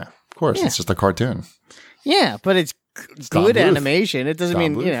 Yeah, of course, it's just a cartoon. Yeah, but it's good animation. It doesn't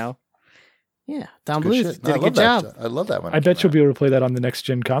mean Bluth. Yeah, Don Bluth did a good job. I love that one. I bet you'll be able to play that on the next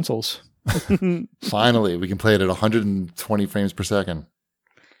gen consoles. Finally, we can play it at 120 frames per second.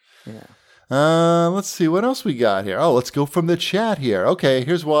 Yeah. Let's see what else we got here. Oh, let's go from the chat here. Okay,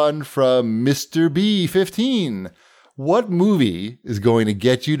 here's one from Mr. B15. What movie is going to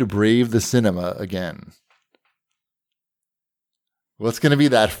get you to brave the cinema again? What's going to be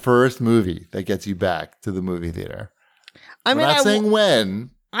that first movie that gets you back to the movie theater? I'm not saying when.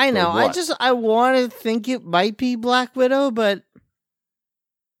 I know. I want to think it might be Black Widow, but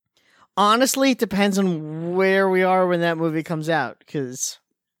honestly, it depends on where we are when that movie comes out, because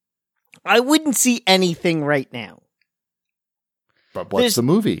I wouldn't see anything right now. But what's the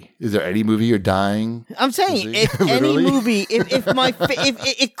movie? Is there any movie you're dying? I'm saying, if any movie, if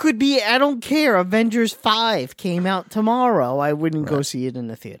it could be, I don't care. Avengers 5 came out tomorrow, I wouldn't go see it in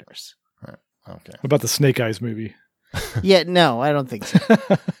the theaters. Right. Okay. What about the Snake Eyes movie? Yeah, no, I don't think so.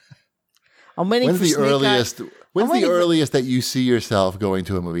 I'm waiting When's for the earliest? When's the earliest that you see yourself going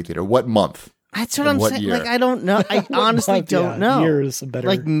to a movie theater? What month? That's what I'm saying. Year? Like, I don't know. I honestly don't know. Years better.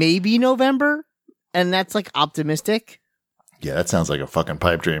 Like maybe November, and that's like optimistic. Yeah, that sounds like a fucking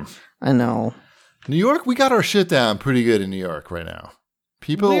pipe dream. I know. New York, we got our shit down pretty good in New York right now.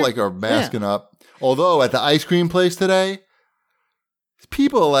 People are masking up. Although at the ice cream place today,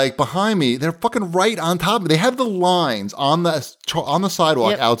 people like behind me, they're fucking right on top of me. They have the lines on the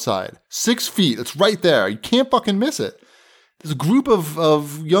sidewalk outside. 6 feet. It's right there. You can't fucking miss it. There's a group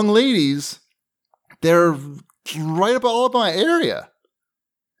of young ladies. They're right all up my area.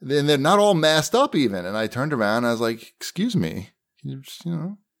 And they're not all masked up even. And I turned around and I was like, excuse me.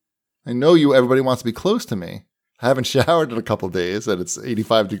 I know everybody wants to be close to me. I haven't showered in a couple of days and it's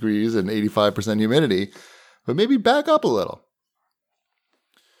 85 degrees and 85% humidity. But maybe back up a little.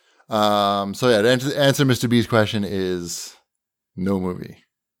 To answer Mr. B's question is no movie.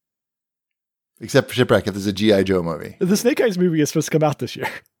 Except for Shipwreck if there's a G.I. Joe movie. The Snake Eyes movie is supposed to come out this year.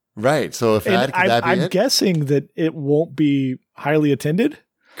 Right. So if that, could that be I'm it? guessing that it won't be highly attended.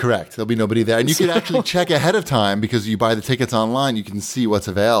 Correct. There'll be nobody there. And you could actually check ahead of time because you buy the tickets online. You can see what's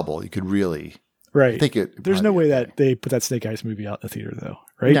available. You could really... Right. I think There's no way that they put that Snake Eyes movie out in the theater, though,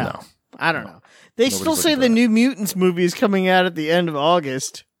 right? No. I don't know. They still say the New Mutants movie is coming out at the end of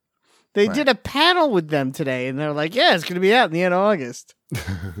August. They did a panel with them today, and they're like, yeah, it's going to be out in the end of August.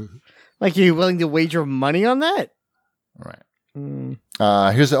 Like, are you willing to wager money on that? Right.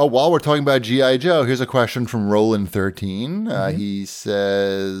 While we're talking about G.I. Joe, here's a question from Roland13. He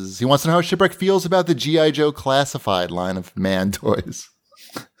says he wants to know how Shipwreck feels about the G.I. Joe Classified line of man toys.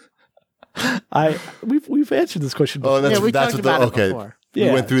 We've answered this question before. We talked about it before. We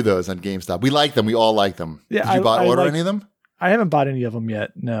went through those on GameStop. We like them. We all like them. Yeah, did you order any of them? I haven't bought any of them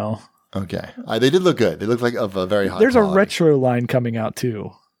yet. No. Okay. They did look good. They look like of a very high There's quality. a retro line coming out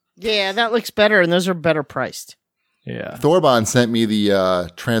too. Yeah, that looks better, and those are better priced. Yeah. Thorbon sent me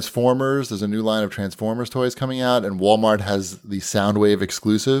the Transformers. There's a new line of Transformers toys coming out, and Walmart has the Soundwave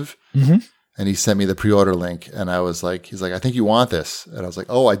exclusive. Mm-hmm. And he sent me the pre-order link, and I was like, he's like, I think you want this. And I was like,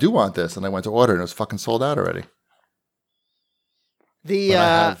 oh, I do want this. And I went to order, and it was fucking sold out already.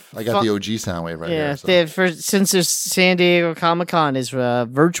 I got the OG Soundwave right here. So. Since there's San Diego Comic-Con is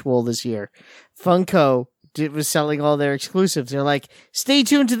virtual this year, Funko was selling all their exclusives. They're like, stay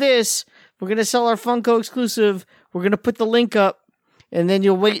tuned to this. We're going to sell our Funko exclusive. We're going to put the link up, and then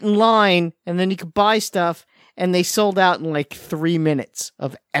you'll wait in line, and then you can buy stuff. And they sold out in like 3 minutes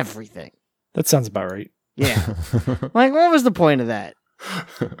of everything. That sounds about right. Yeah. Like, what was the point of that?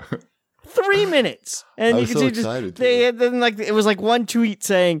 3 minutes. And you can see just they had then like it was like one tweet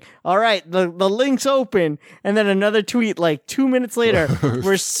saying, all right, the link's open, and then another tweet like 2 minutes later,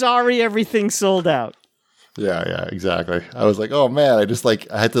 we're sorry everything's sold out. Yeah, exactly. I was like, oh man,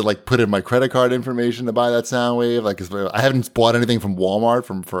 I had to put in my credit card information to buy that Soundwave. Like, 'cause I haven't bought anything from Walmart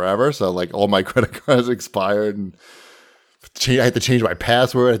from forever, so like all my credit cards expired, and I had to change my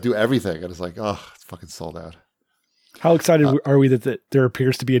password. I had to do everything. I was like, oh, it's fucking sold out. How excited are we that there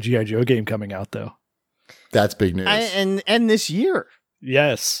appears to be a G.I. Joe game coming out, though? That's big news. And this year.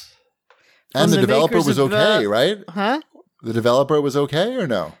 Yes. And the developer was okay, right? Huh? The developer was okay or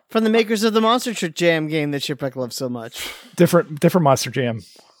no? From the makers of the Monster Truck Jam game that Shipwreck loves so much. Different Monster Jam.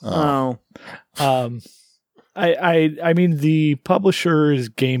 Oh. I mean, the publisher is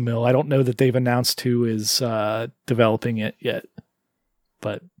Game Mill. I don't know that they've announced who is developing it yet,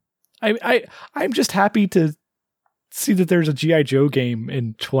 but I'm just happy to see that there's a G.I. Joe game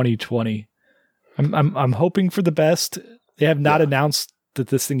in 2020. I'm hoping for the best. They have not announced that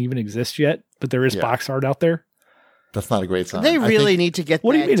this thing even exists yet, but there is box art out there. That's not a great sign. They really need to get.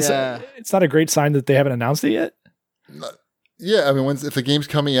 What do you mean? It's not a great sign that they haven't announced it yet. Yeah, I mean, if the game's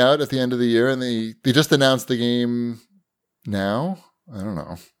coming out at the end of the year and they just announced the game now, I don't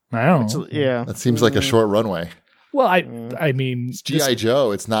know. Yeah, that seems like a short runway. Well, I mean, it's G.I.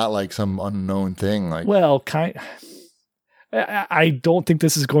 Joe. It's not like some unknown thing. Like, well, I don't think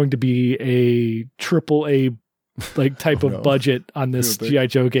this is going to be a AAA type of budget on this G.I.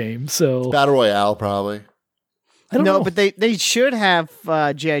 Joe game. So it's Battle Royale, probably. I don't know. But they should have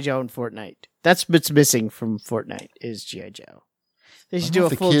G.I. Joe in Fortnite. That's what's missing from Fortnite is G.I. Joe. They should do a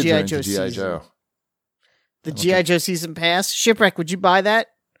full G.I. Joe season. The G.I. Joe season pass. Shipwreck, would you buy that?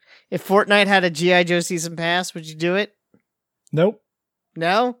 If Fortnite had a G.I. Joe season pass, would you do it? Nope.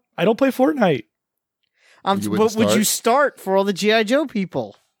 No? I don't play Fortnite. But would you start for all the G.I. Joe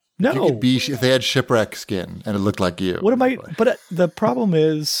people? No. You could be if they had Shipwreck skin and it looked like you. What am I? But the problem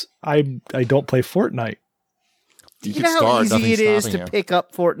is I don't play Fortnite. You know how easy it is to pick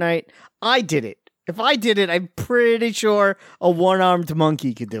up Fortnite? I did it. If I did it, I'm pretty sure a one-armed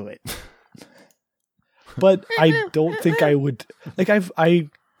monkey could do it. But I don't think I would.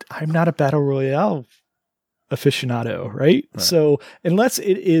 I'm not a Battle Royale aficionado, right? So unless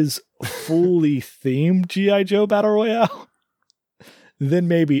it is fully themed G.I. Joe Battle Royale, then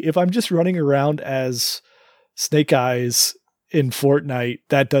maybe. If I'm just running around as Snake Eyes in Fortnite,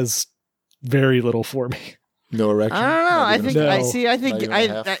 that does very little for me. No erection. I don't know. I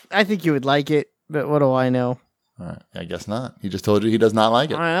think you would like it, but what do I know? All right. I guess not. He just told you he does not like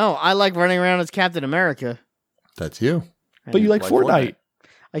it. I know. I like running around as Captain America. That's you. But you like Fortnite.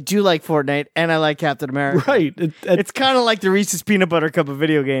 I do like Fortnite, and I like Captain America. Right. It's kind of like the Reese's Peanut Butter Cup of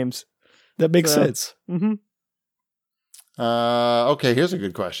video games. That makes sense. Mm-hmm. Okay, here's a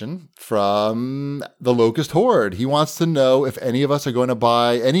good question from the Locust Horde. He wants to know if any of us are going to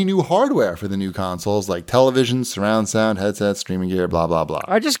buy any new hardware for the new consoles, like television, surround sound, headsets, streaming gear, blah, blah, blah.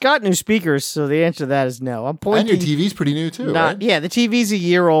 I just got new speakers, so the answer to that is no. I'm pointing. And your TV's pretty new too, right? Yeah, the TV's a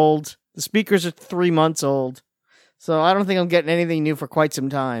year old. The speakers are 3 months old. So I don't think I'm getting anything new for quite some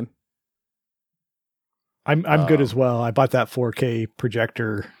time. I'm good as well. I bought that 4K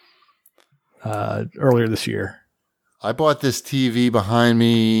projector earlier this year. I bought this TV behind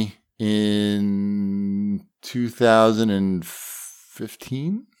me in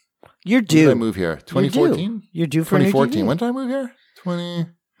 2015. You're due. When did I move here? 2014? You're due for 2014. A new TV. When did I move here?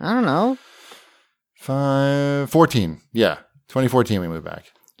 I don't know. 14. Yeah. 2014 we moved back.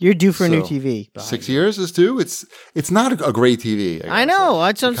 You're due for a new TV. 6 years is due? It's not a great TV. I know.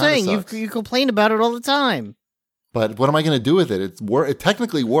 That's what I'm saying. You complain about it all the time. But what am I going to do with it? It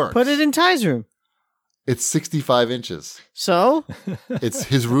technically works. Put it in Ty's room. It's 65 inches. So?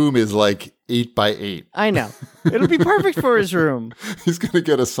 His room is like 8 by 8. I know. It'll be perfect for his room. He's going to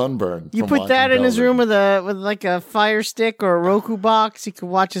get a sunburn. You put that in his room with like a Fire Stick or a Roku box. He could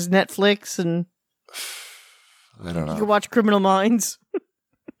watch his Netflix and I don't know. You could watch Criminal Minds.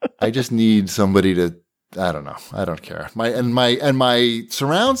 I just need somebody to. I don't know. I don't care. My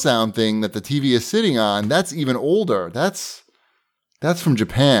surround sound thing that the TV is sitting on. That's even older. That's from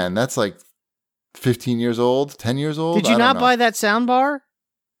Japan. That's like 15 years old, 10 years old. Did you not buy that sound bar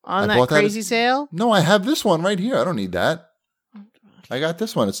on that crazy sale? No, I have this one right here. I don't need that. I got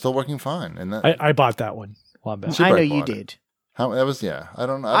this one. It's still working fine. And I bought that one. I know you did. How that was? Yeah, I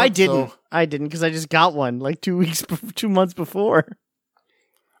don't. I didn't because I just got one like 2 months before.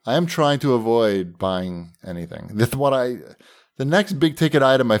 I am trying to avoid buying anything. The next big ticket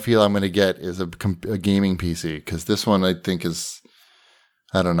item I feel I'm going to get is a gaming PC because this one I think is.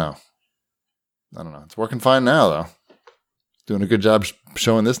 I don't know. It's working fine now though. Doing a good job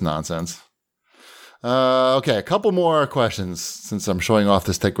showing this nonsense. Okay, a couple more questions since I'm showing off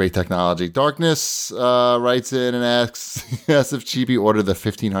this great technology. Darkness writes in and asks if Cheapy ordered the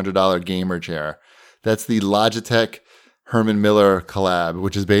 $1,500 gamer chair. That's the Logitech Herman Miller collab,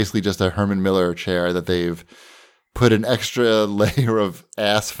 which is basically just a Herman Miller chair that they've put an extra layer of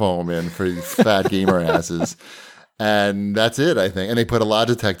ass foam in for fat gamer asses. And that's it, I think. And they put a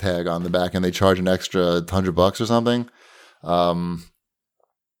Logitech tag on the back and they charge an extra $100 or something.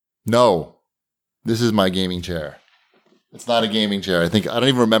 No. This is my gaming chair. It's not a gaming chair. I don't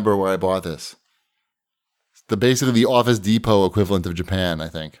even remember where I bought this. It's basically the Office Depot equivalent of Japan, I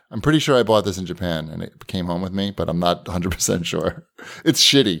think. I'm pretty sure I bought this in Japan and it came home with me, but I'm not 100% sure. It's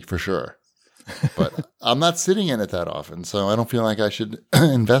shitty for sure. But I'm not sitting in it that often, so I don't feel like I should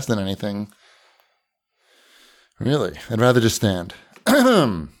invest in anything. Really. I'd rather just stand.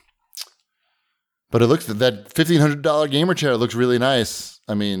 But it looks, that $1,500 gamer chair looks really nice.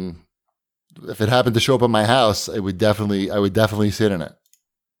 I mean, if it happened to show up at my house, I would definitely sit in it.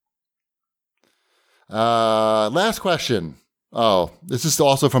 Last question. Oh, this is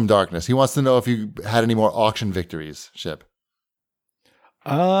also from Darkness. He wants to know if you had any more auction victories, Ship.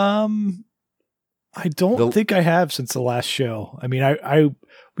 I don't think I have since the last show. I mean,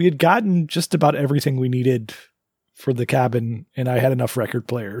 we had gotten just about everything we needed for the cabin, and I had enough record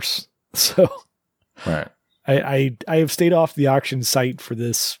players. So right. I have stayed off the auction site for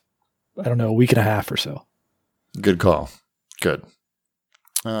this, I don't know, a week and a half or so. Good call. Good.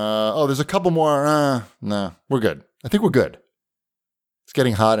 There's a couple more. No, we're good. I think we're good. It's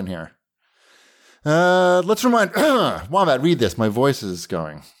getting hot in here. Let's remind Wombat, read this. My voice is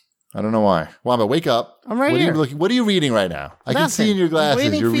going. I don't know why. Wombat, wake up. I'm right here. What are you reading right now? I can see in your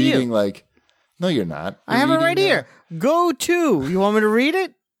glasses. You're reading like. No, you're not. I have it right here. Go to. You want me to read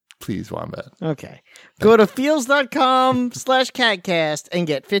it? Please, Wombat. Okay. Go to feels.com/catcast and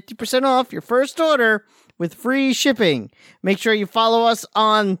get 50% off your first order with free shipping. Make sure you follow us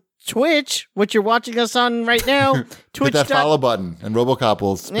on Twitch, which you're watching us on right now. Hit that follow button and Robocop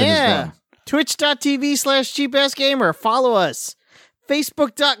will spin his gun. Twitch.tv/cheapassgamer. Follow us.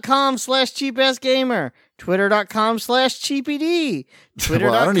 Facebook.com/cheapassgamer. Twitter.com/cheaped.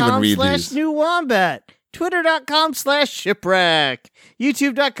 Twitter.com/newwombat. Twitter.com/shipwreck.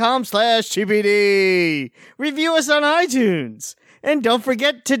 YouTube.com/cheaped. Review us on iTunes. And don't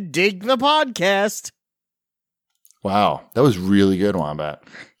forget to dig the podcast. Wow. That was really good, Wombat.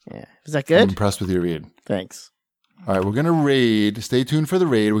 Yeah. Is that good? I'm impressed with your read. Thanks. All right, we're going to raid. Stay tuned for the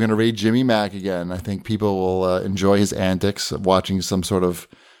raid. We're going to raid Jimmy Mack again. I think people will enjoy his antics of watching some sort of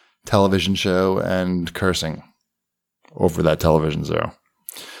television show and cursing over that television show.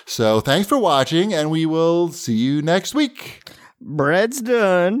 So thanks for watching, and we will see you next week. Bread's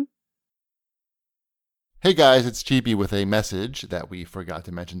done. Hey guys, it's Cheapy with a message that we forgot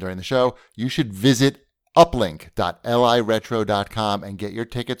to mention during the show. You should visit uplink.liretro.com and get your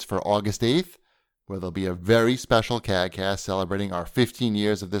tickets for August 8th. Where there'll be a very special CADcast celebrating our 15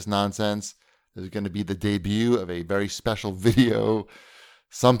 years of this nonsense. There's going to be the debut of a very special video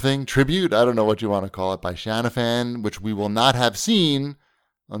something tribute, I don't know what you want to call it, by Shanafan, which we will not have seen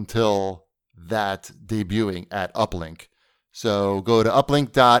until that debuting at Uplink. So go to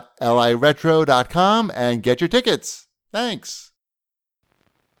uplink.liretro.com and get your tickets. Thanks.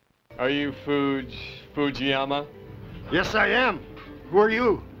 Are you Fujiyama? Yes, I am. Who are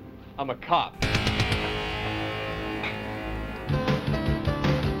you? I'm a cop.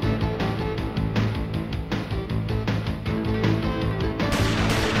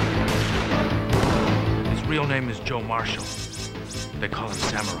 His real name is Joe Marshall. They call him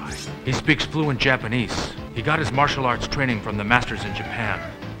Samurai. He speaks fluent Japanese. He got his martial arts training from the masters in Japan.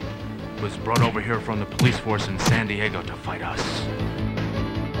 Was brought over here from the police force in San Diego to fight us.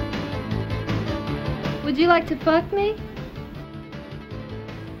 Would you like to fuck me?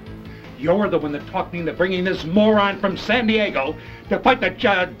 You're the one that talked me into bringing this moron from San Diego to fight the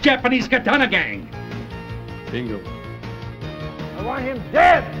Japanese katana gang. Bingo. I want him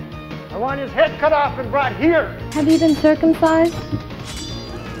dead. I want his head cut off and brought here. Have you been circumcised?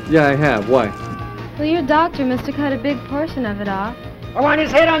 Yeah, I have. Why? Well, your doctor must have cut a big portion of it off. I want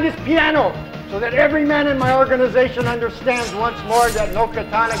his head on this piano so that every man in my organization understands once more that no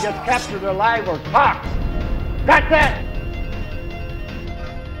katana gets captured alive or talks. Got that?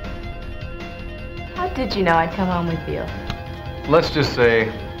 How did you know I'd come home with you? Let's just say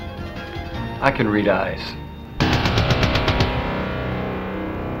I can read eyes.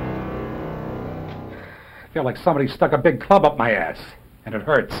 I feel like somebody stuck a big club up my ass, and it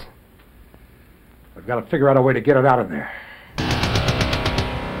hurts. I've got to figure out a way to get it out of there.